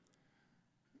 11,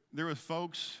 there was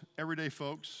folks, everyday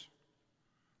folks,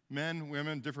 men,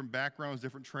 women, different backgrounds,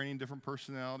 different training, different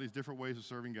personalities, different ways of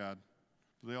serving God.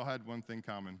 But they all had one thing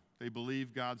common. They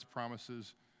believed God's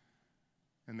promises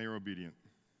and they were obedient.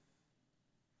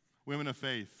 Women of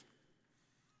faith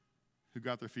who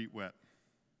got their feet wet.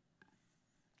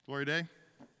 Glory Day,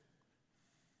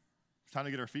 it's time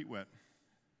to get our feet wet.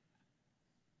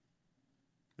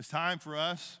 It's time for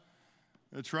us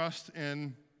to trust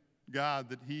in God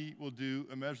that he will do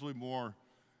immeasurably more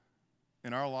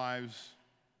in our lives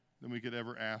than we could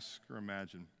ever ask or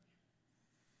imagine.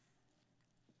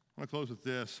 I want to close with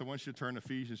this. I want you to turn to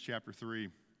Ephesians chapter 3.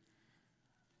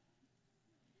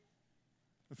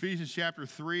 Ephesians chapter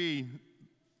 3,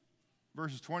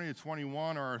 verses 20 to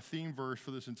 21 are our theme verse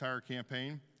for this entire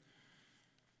campaign.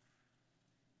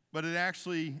 But it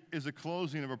actually is a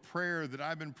closing of a prayer that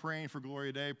I've been praying for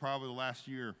Gloria Day probably the last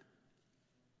year.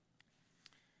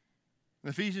 In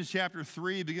Ephesians chapter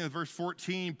 3, beginning with verse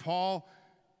 14, Paul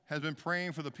has been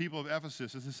praying for the people of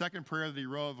Ephesus. It's the second prayer that he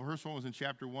wrote. The first one was in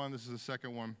chapter 1. This is the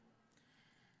second one.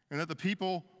 And that the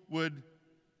people would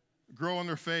grow in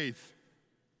their faith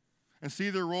and see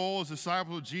their role as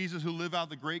disciples of Jesus who live out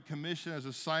the Great Commission as a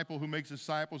disciple who makes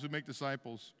disciples who make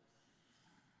disciples.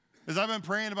 As I've been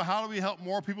praying about how do we help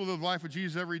more people live life with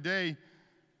Jesus every day,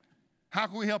 how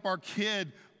can we help our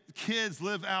kids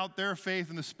live out their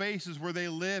faith in the spaces where they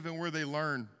live and where they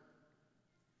learn?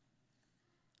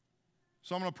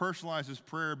 So I'm going to personalize this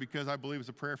prayer because I believe it's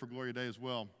a prayer for Gloria Day as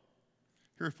well.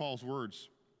 Here's Paul's words.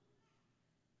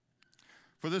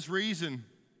 For this reason,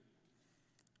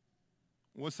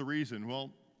 what's the reason?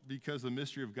 Well, because the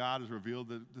mystery of God is revealed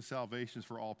that the salvation is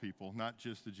for all people, not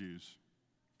just the Jews.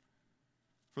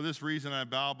 For this reason I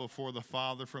bow before the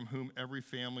Father, from whom every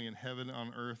family in heaven and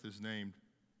on earth is named,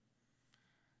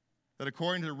 that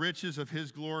according to the riches of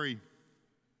his glory,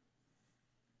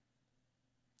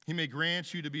 he may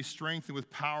grant you to be strengthened with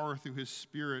power through his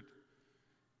Spirit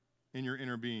in your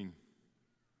inner being,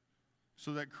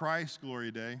 so that Christ,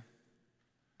 Gloria Day,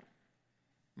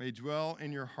 may dwell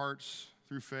in your hearts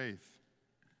through faith.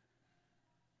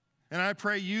 And I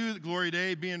pray you, Glory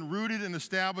Day, being rooted and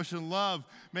established in love,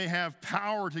 may have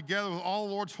power together with all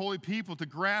the Lord's holy people to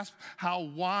grasp how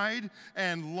wide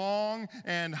and long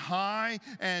and high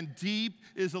and deep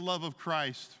is the love of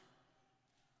Christ.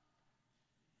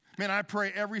 Man, I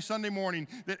pray every Sunday morning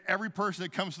that every person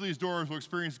that comes to these doors will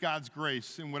experience God's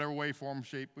grace in whatever way, form,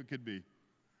 shape it could be.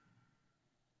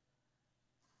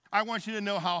 I want you to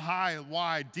know how high,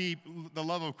 wide, deep the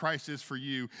love of Christ is for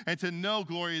you. And to know,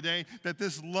 Gloria Day, that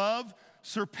this love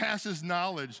surpasses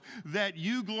knowledge. That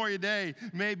you, Gloria Day,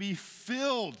 may be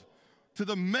filled to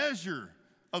the measure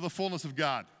of the fullness of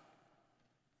God.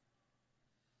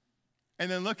 And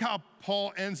then look how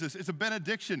Paul ends this. It's a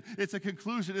benediction. It's a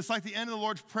conclusion. It's like the end of the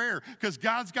Lord's Prayer because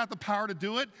God's got the power to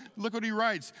do it. Look what he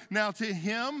writes. Now to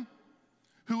him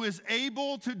who is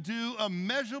able to do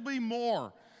immeasurably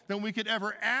more than we could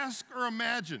ever ask or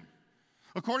imagine,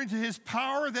 according to his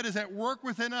power that is at work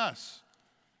within us.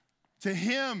 To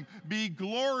him be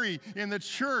glory in the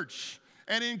church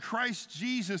and in Christ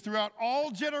Jesus throughout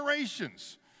all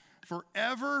generations,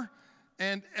 forever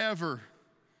and ever.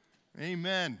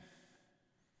 Amen.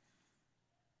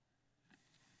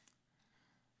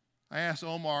 I asked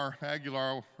Omar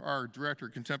Aguilar, our director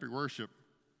of contemporary worship,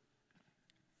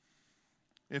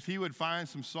 if he would find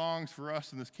some songs for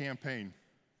us in this campaign.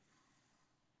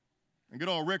 And good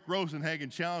old Rick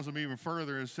Rosenhagen challenged him even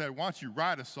further and said, why don't you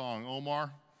write a song,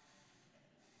 Omar?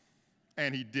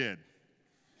 And he did.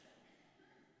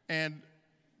 And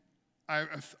I'm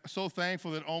so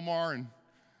thankful that Omar and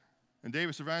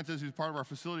David Cervantes, who's part of our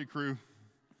facility crew,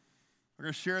 are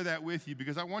going to share that with you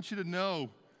because I want you to know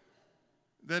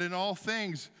that in all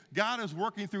things, God is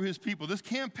working through his people. This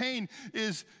campaign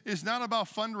is not about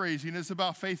fundraising, it's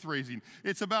about faith raising.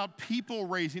 It's about people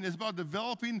raising. It's about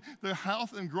developing the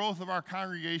health and growth of our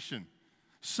congregation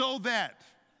so that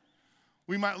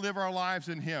we might live our lives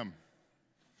in him,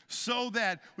 so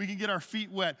that we can get our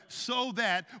feet wet, so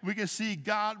that we can see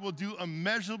God will do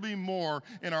immeasurably more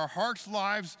in our hearts,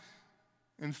 lives,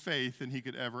 and faith than he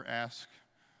could ever ask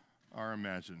or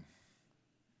imagine.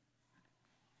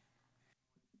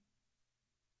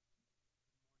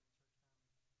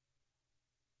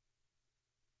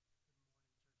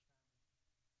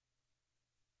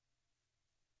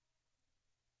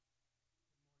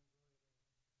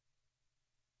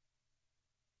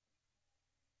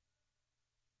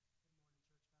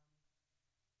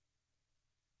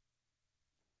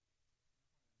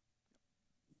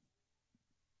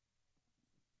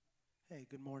 Hey,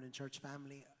 good morning, church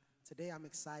family. Today I'm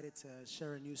excited to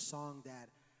share a new song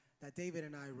that David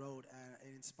and I wrote,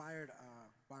 inspired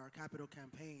by our capital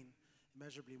campaign,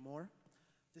 Immeasurably More.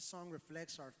 This song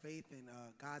reflects our faith in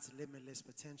God's limitless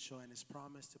potential and his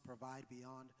promise to provide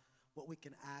beyond what we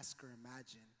can ask or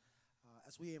imagine.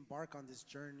 As we embark on this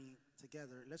journey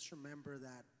together, let's remember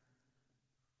that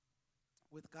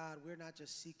with God, we're not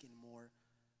just seeking more,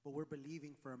 but we're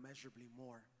believing for immeasurably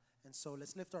more. And so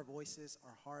let's lift our voices,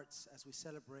 our hearts, as we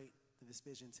celebrate this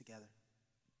vision together.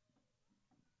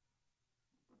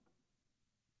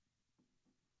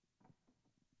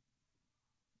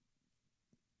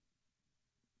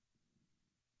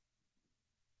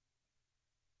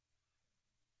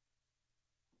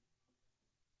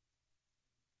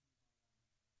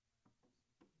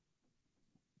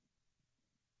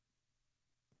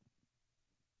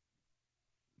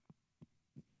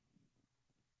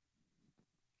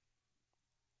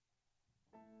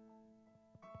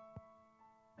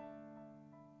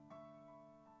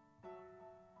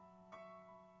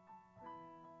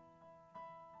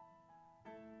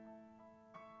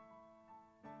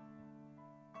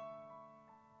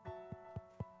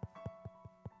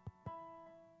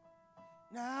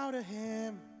 Now to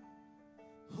him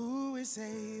who is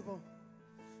able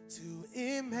to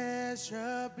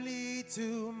immeasurably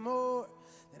do more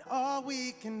than all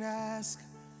we can ask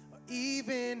or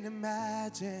even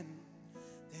imagine.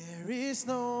 There is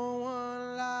no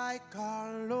one like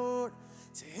our Lord.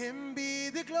 To him be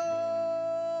the glory.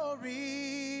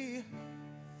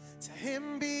 To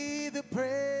him be the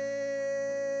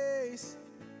praise.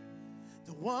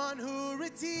 The one who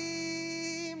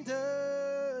redeemed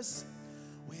us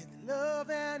with love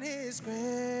and his grace.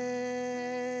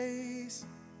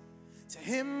 To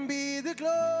him be the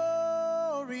glory.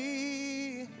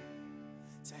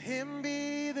 To him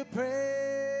be the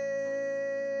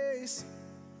praise.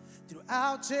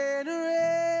 Throughout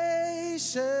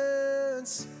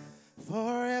generations,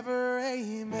 forever,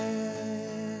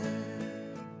 amen.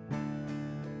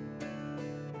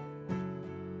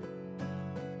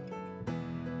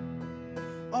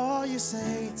 All you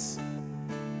saints,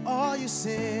 all you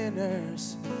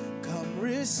sinners, come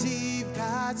receive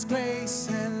God's grace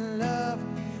and love.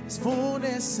 There's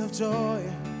fullness of joy,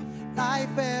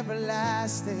 life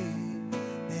everlasting.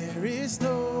 There is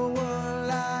no one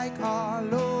like our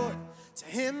Lord. To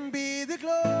him be the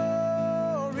glory,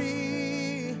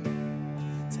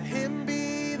 to him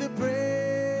be the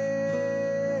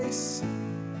praise.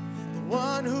 The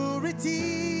one who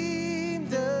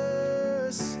redeemed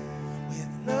us with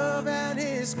love and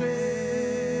his grace.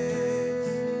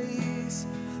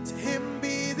 To him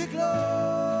be the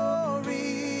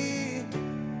glory,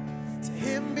 to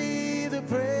him be the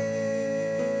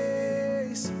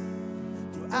praise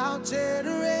throughout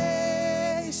generations.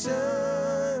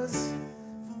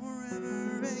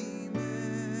 Forever,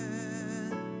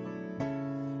 amen.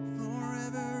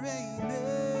 Forever,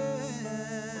 amen.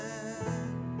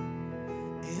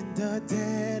 In the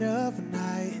dead of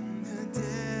night, in the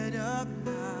dead of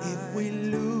night, if we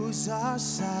lose our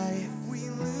sight, we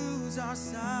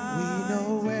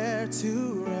know where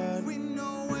to run. We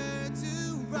know where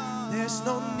to run. There's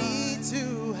no need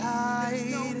to hide.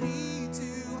 There's no need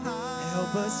to hide.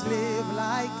 Help us live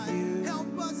like you.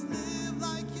 Help us live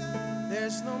like you.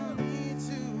 There's no need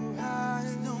to hide.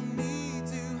 There's no need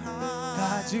to hide.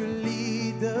 God, you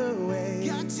lead the way.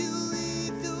 God, you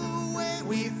lead the way.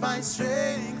 We find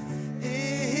strength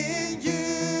in you.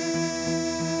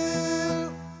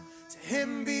 To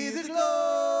him be the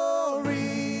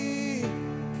glory,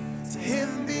 to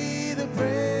him be the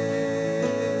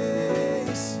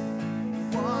praise.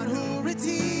 The one who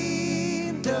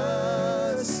redeemed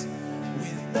us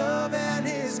with love and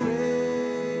his grace.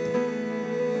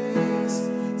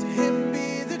 To him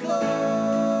be the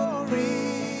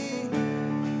glory,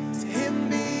 to him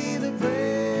be the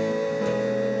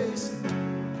praise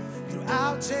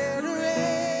throughout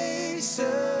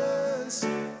generations.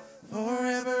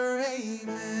 Forever,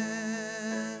 amen.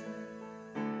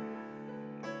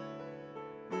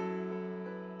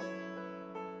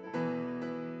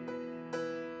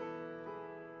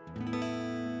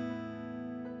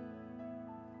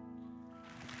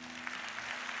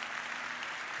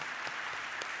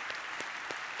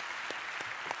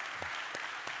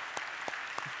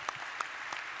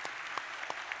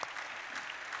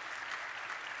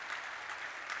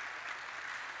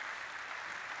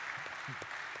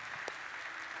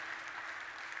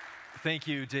 Thank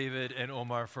you, David and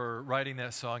Omar, for writing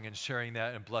that song and sharing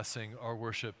that and blessing our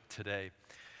worship today.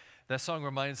 That song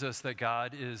reminds us that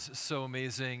God is so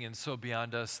amazing and so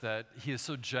beyond us, that he is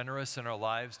so generous in our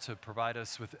lives to provide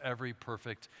us with every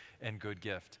perfect and good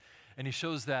gift. And he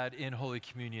shows that in Holy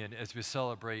Communion as we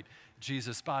celebrate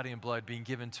Jesus' body and blood being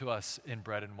given to us in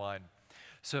bread and wine.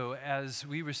 So as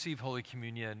we receive Holy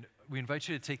Communion, we invite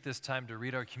you to take this time to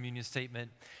read our communion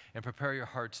statement and prepare your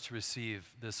hearts to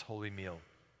receive this holy meal.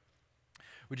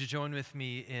 Would you join with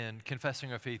me in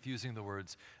confessing our faith using the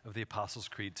words of the Apostles'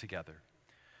 Creed together?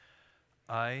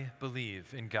 I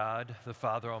believe in God, the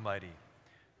Father Almighty,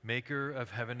 maker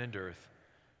of heaven and earth,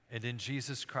 and in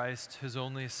Jesus Christ, his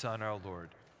only Son, our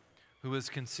Lord, who was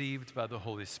conceived by the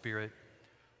Holy Spirit,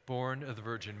 born of the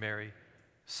Virgin Mary,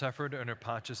 suffered under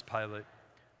Pontius Pilate,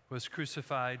 was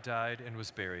crucified, died, and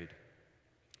was buried.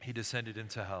 He descended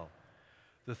into hell.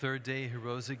 The third day he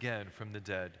rose again from the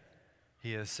dead.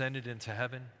 He ascended into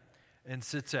heaven and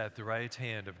sits at the right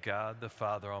hand of God the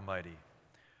Father Almighty.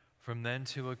 From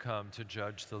thence he will come to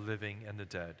judge the living and the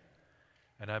dead.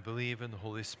 And I believe in the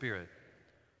Holy Spirit,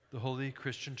 the holy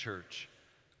Christian church,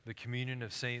 the communion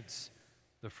of saints,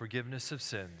 the forgiveness of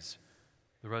sins,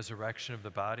 the resurrection of the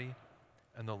body,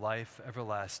 and the life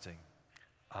everlasting.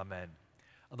 Amen.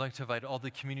 I'd like to invite all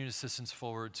the communion assistants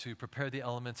forward to prepare the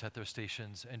elements at their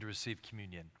stations and to receive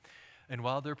communion. And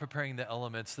while they're preparing the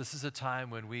elements, this is a time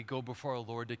when we go before our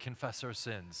Lord to confess our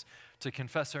sins, to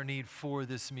confess our need for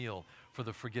this meal, for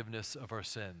the forgiveness of our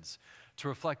sins, to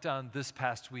reflect on this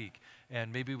past week.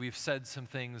 And maybe we've said some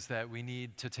things that we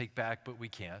need to take back, but we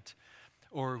can't.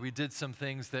 Or we did some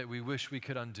things that we wish we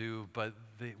could undo, but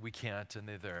we can't, and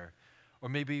they're there. Or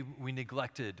maybe we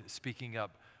neglected speaking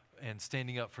up and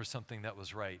standing up for something that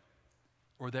was right.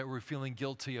 Or that we're feeling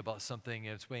guilty about something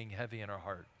and it's weighing heavy in our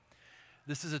heart.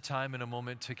 This is a time and a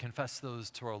moment to confess those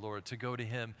to our Lord, to go to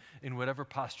him in whatever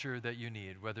posture that you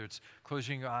need, whether it's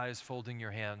closing your eyes, folding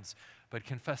your hands, but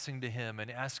confessing to him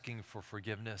and asking for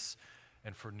forgiveness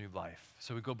and for new life.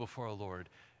 So we go before our Lord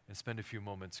and spend a few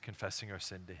moments confessing our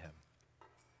sin to him.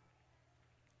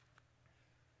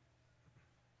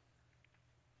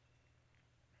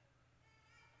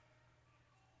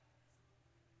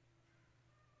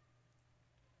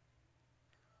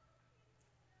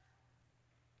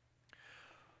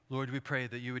 Lord, we pray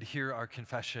that you would hear our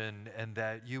confession and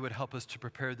that you would help us to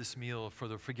prepare this meal for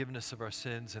the forgiveness of our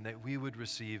sins, and that we would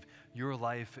receive your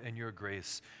life and your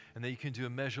grace, and that you can do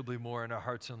immeasurably more in our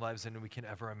hearts and lives than we can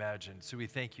ever imagine. So we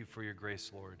thank you for your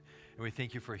grace, Lord, and we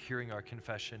thank you for hearing our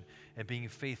confession and being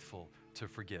faithful to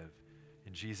forgive.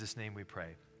 In Jesus' name we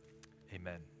pray.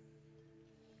 Amen.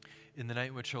 In the night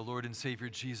in which our Lord and Savior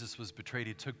Jesus was betrayed,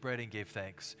 he took bread and gave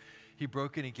thanks. He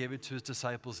broke it and gave it to his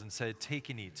disciples and said, "Take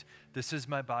and eat. This is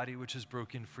my body which is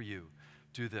broken for you.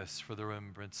 Do this for the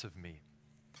remembrance of me."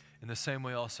 In the same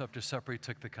way also after supper he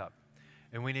took the cup.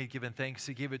 And when he had given thanks,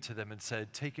 he gave it to them and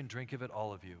said, "Take and drink of it,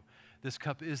 all of you. This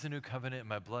cup is the new covenant in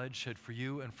my blood, shed for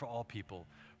you and for all people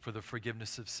for the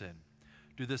forgiveness of sin.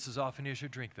 Do this as often as you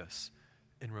drink this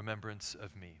in remembrance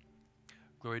of me."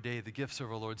 Glory Day, the gifts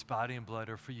of our Lord's body and blood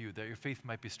are for you, that your faith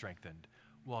might be strengthened.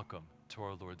 Welcome to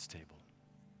our Lord's table.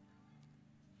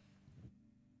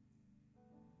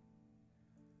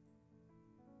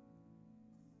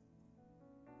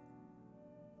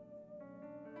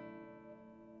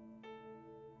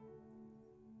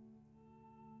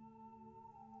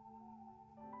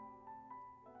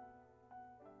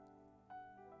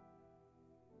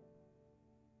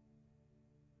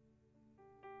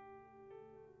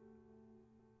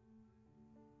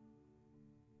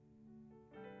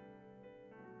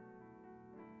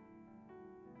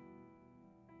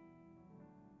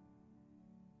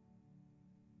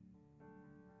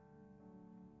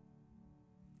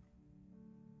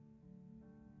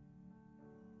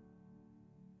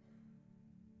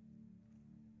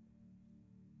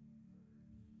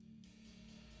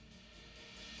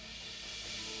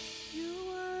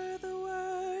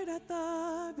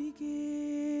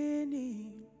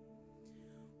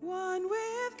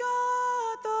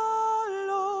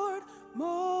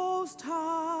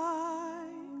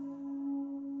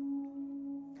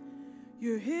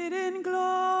 Your hidden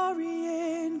glory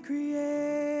in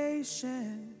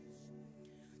creation,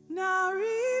 now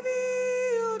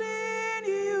revealed in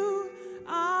you,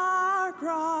 our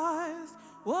Christ.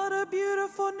 What a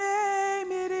beautiful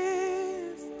name it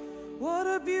is. What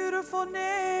a beautiful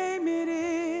name it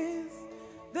is.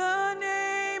 The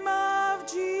name of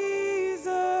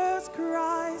Jesus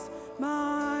Christ,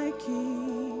 my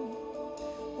King.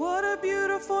 What a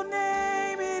beautiful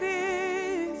name it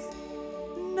is.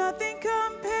 Nothing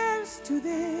compares to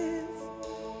this.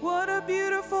 What a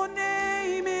beautiful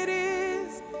name it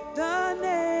is. The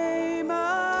name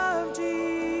of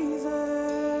Jesus.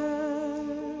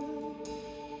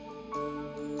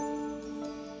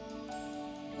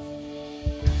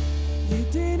 You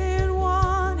didn't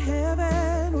want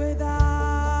heaven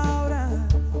without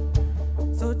us.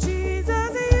 So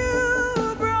Jesus,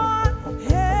 you brought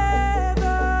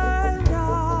heaven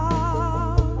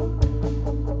down.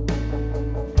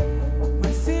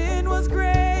 My sin was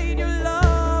great, your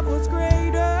love was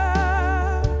greater.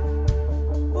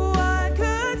 What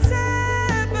could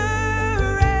separate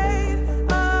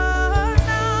us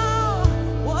now?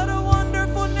 What a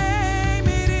wonderful name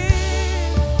it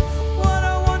is. What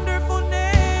a wonderful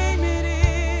name it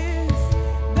is.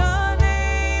 The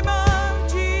name of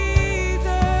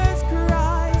Jesus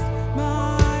Christ,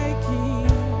 my King.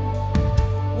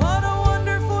 What a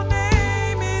wonderful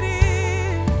name it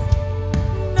is.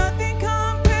 Nothing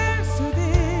compares to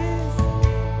this.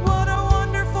 What a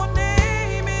wonderful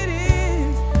name it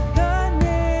is. The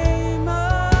name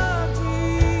of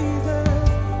Jesus.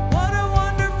 What a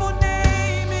wonderful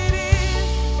name it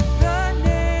is. The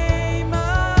name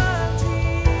of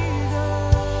Jesus.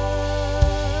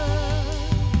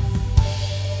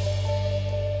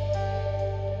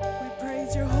 We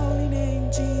praise your holy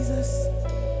name, Jesus.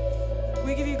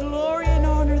 We give you glory and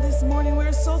honor this morning.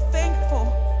 We're so thankful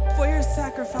for your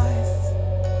sacrifice,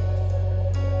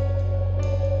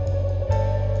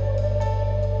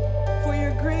 for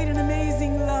your great and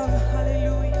amazing love.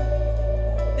 Hallelujah.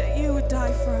 That you would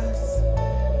die for us.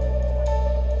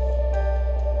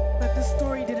 But the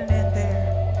story didn't end there.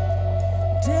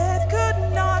 Death could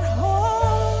not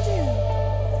hold you.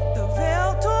 The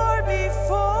veil tore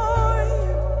before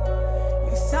you.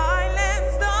 You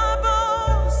silenced the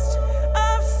boast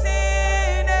of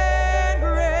sin and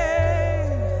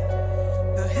grave.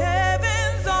 The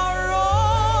heavens are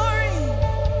roaring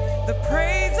the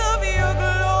praise of your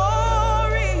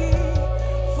glory.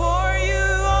 For you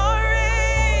are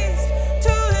raised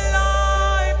to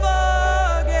life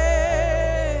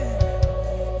again.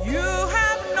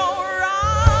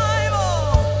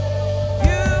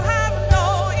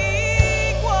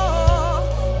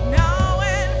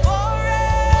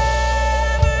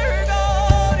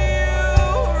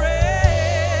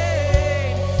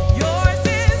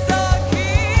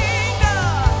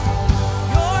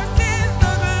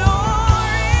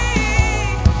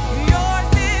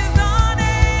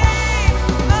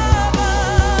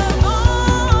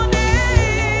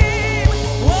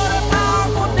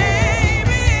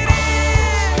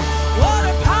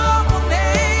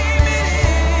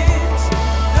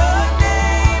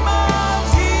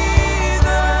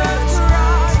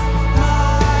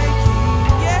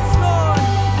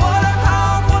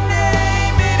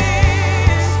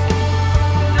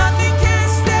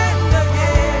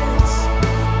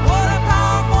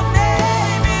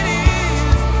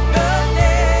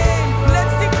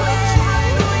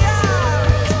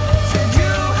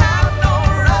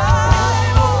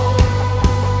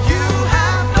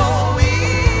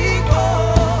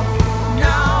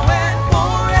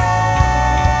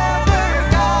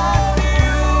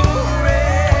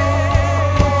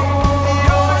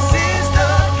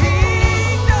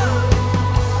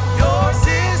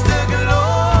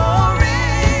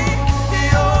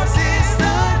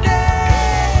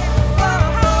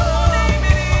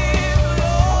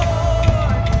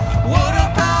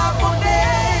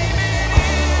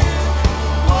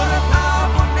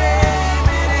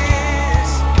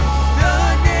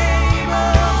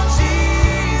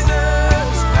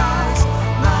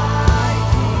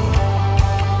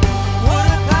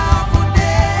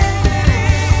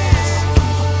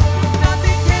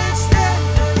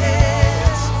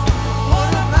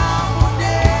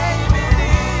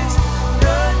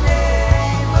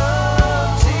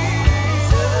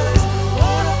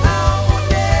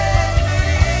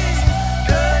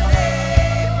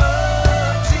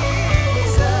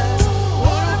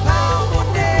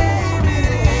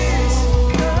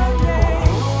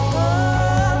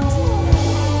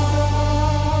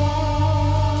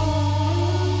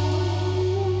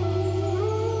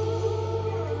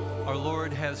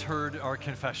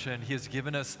 confession, he has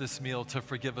given us this meal to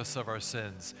forgive us of our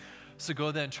sins. So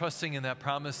go then, trusting in that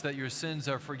promise that your sins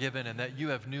are forgiven and that you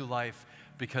have new life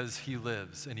because he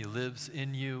lives, and he lives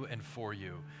in you and for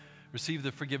you. Receive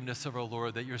the forgiveness of our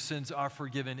Lord, that your sins are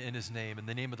forgiven in his name, in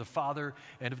the name of the Father,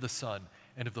 and of the Son,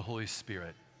 and of the Holy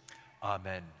Spirit.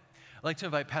 Amen. I'd like to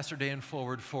invite Pastor Dan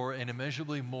forward for an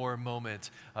immeasurably more moment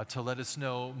to let us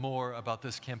know more about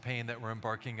this campaign that we're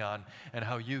embarking on and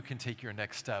how you can take your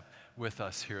next step with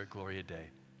us here at Gloria Dei.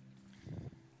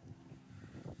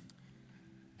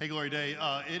 Hey, Gloria Dei.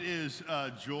 It is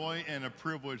a joy and a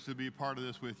privilege to be a part of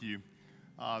this with you.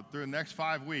 Through the next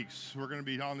 5 weeks, we're going to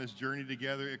be on this journey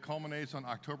together. It culminates on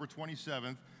October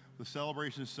 27th, the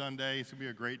Celebration Sunday. It's going to be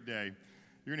a great day.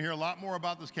 You're going to hear a lot more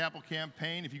about this capital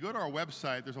campaign. If you go to our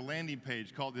website, there's a landing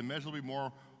page called the Immeasurably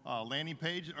More landing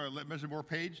page, or Immeasurably More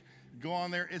page. Go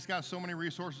on there. It's got so many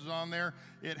resources on there.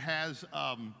 It has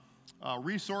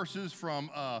resources from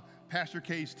Pastor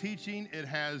K's teaching. It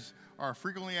has our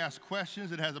frequently asked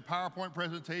questions. It has a PowerPoint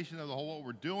presentation of the whole what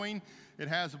we're doing. It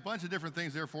has a bunch of different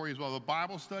things there for you as well. The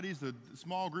Bible studies, the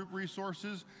small group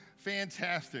resources,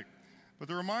 fantastic. But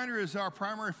the reminder is our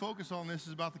primary focus on this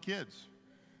is about the kids.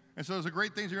 And so there's a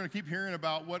great things you're going to keep hearing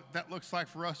about what that looks like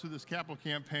for us through this capital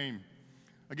campaign.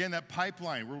 Again, that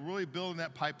pipeline, we're really building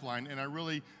that pipeline, and I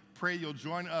really pray you'll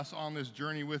join us on this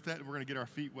journey with that, and we're going to get our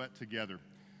feet wet together.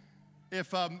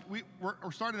 If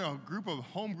we're starting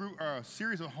a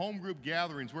series of home group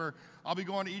gatherings where I'll be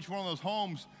going to each one of those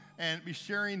homes and be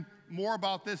sharing more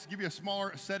about this, give you a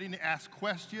smaller setting to ask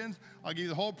questions. I'll give you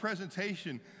the whole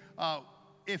presentation.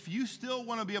 If you still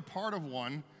want to be a part of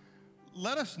one,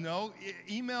 let us know.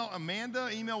 Email Amanda,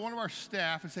 email one of our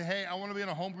staff and say, hey, I want to be in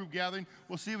a home group gathering.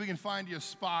 We'll see if we can find you a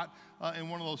spot in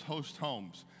one of those host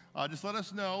homes. Just let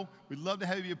us know. We'd love to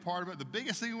have you be a part of it. The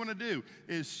biggest thing we want to do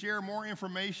is share more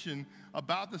information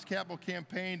about this capital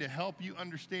campaign to help you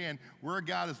understand where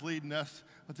God is leading us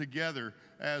together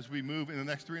as we move in the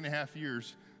next 3.5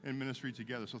 years in ministry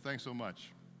together. So thanks so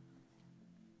much.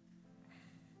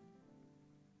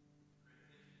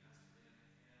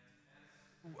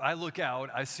 I look out,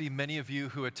 I see many of you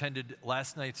who attended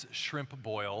last night's shrimp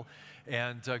boil,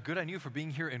 and good on you for being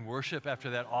here in worship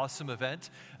after that awesome event.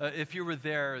 If you were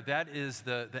there, that is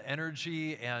the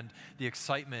energy and the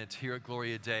excitement here at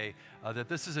Gloria Dei, that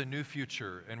this is a new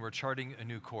future and we're charting a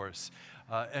new course.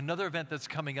 Another event that's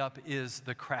coming up is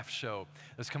the craft show.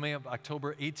 It's coming up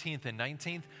October 18th and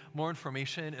 19th. More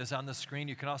information is on the screen.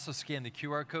 You can also scan the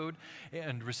QR code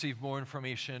and receive more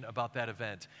information about that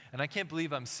event. And I can't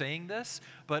believe I'm saying this,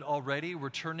 but already we're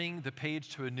turning the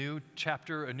page to a new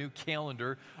chapter, a new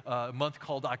calendar, a month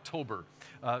called October.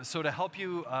 So to help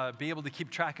you be able to keep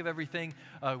track of everything,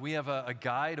 we have a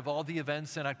guide of all the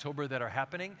events in October that are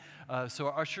happening. So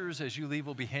our ushers, as you leave,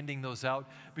 will be handing those out.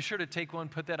 Be sure to take one,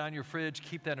 put that on your fridge,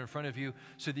 keep that in front of you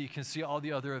so that you can see all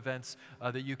the other events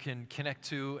that you can connect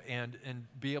to and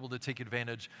be able to take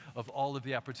advantage of all of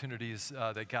the opportunities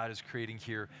that God is creating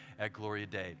here at Gloria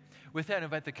Dei. With that, I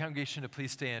invite the congregation to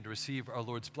please stand to receive our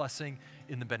Lord's blessing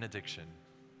in the benediction.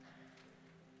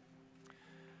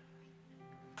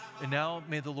 And now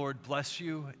may the Lord bless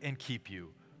you and keep you.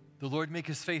 The Lord make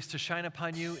his face to shine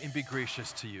upon you and be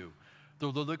gracious to you. The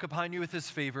Lord look upon you with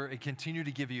his favor and continue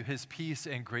to give you his peace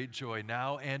and great joy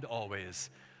now and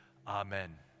always. Amen.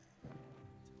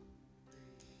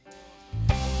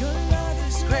 Your love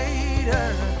is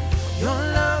greater. Your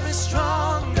love is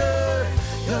stronger.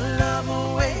 Your love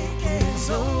awakens,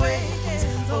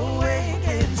 awakens,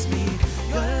 awakens me.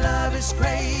 Your love is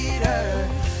greater.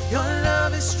 Your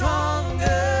love is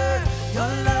stronger. Your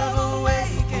love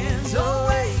awakens,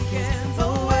 awakens,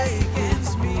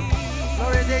 awakens me.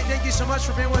 Gloria Dei, thank you so much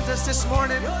for being with us this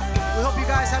morning. We hope you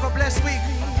guys have a blessed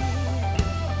week.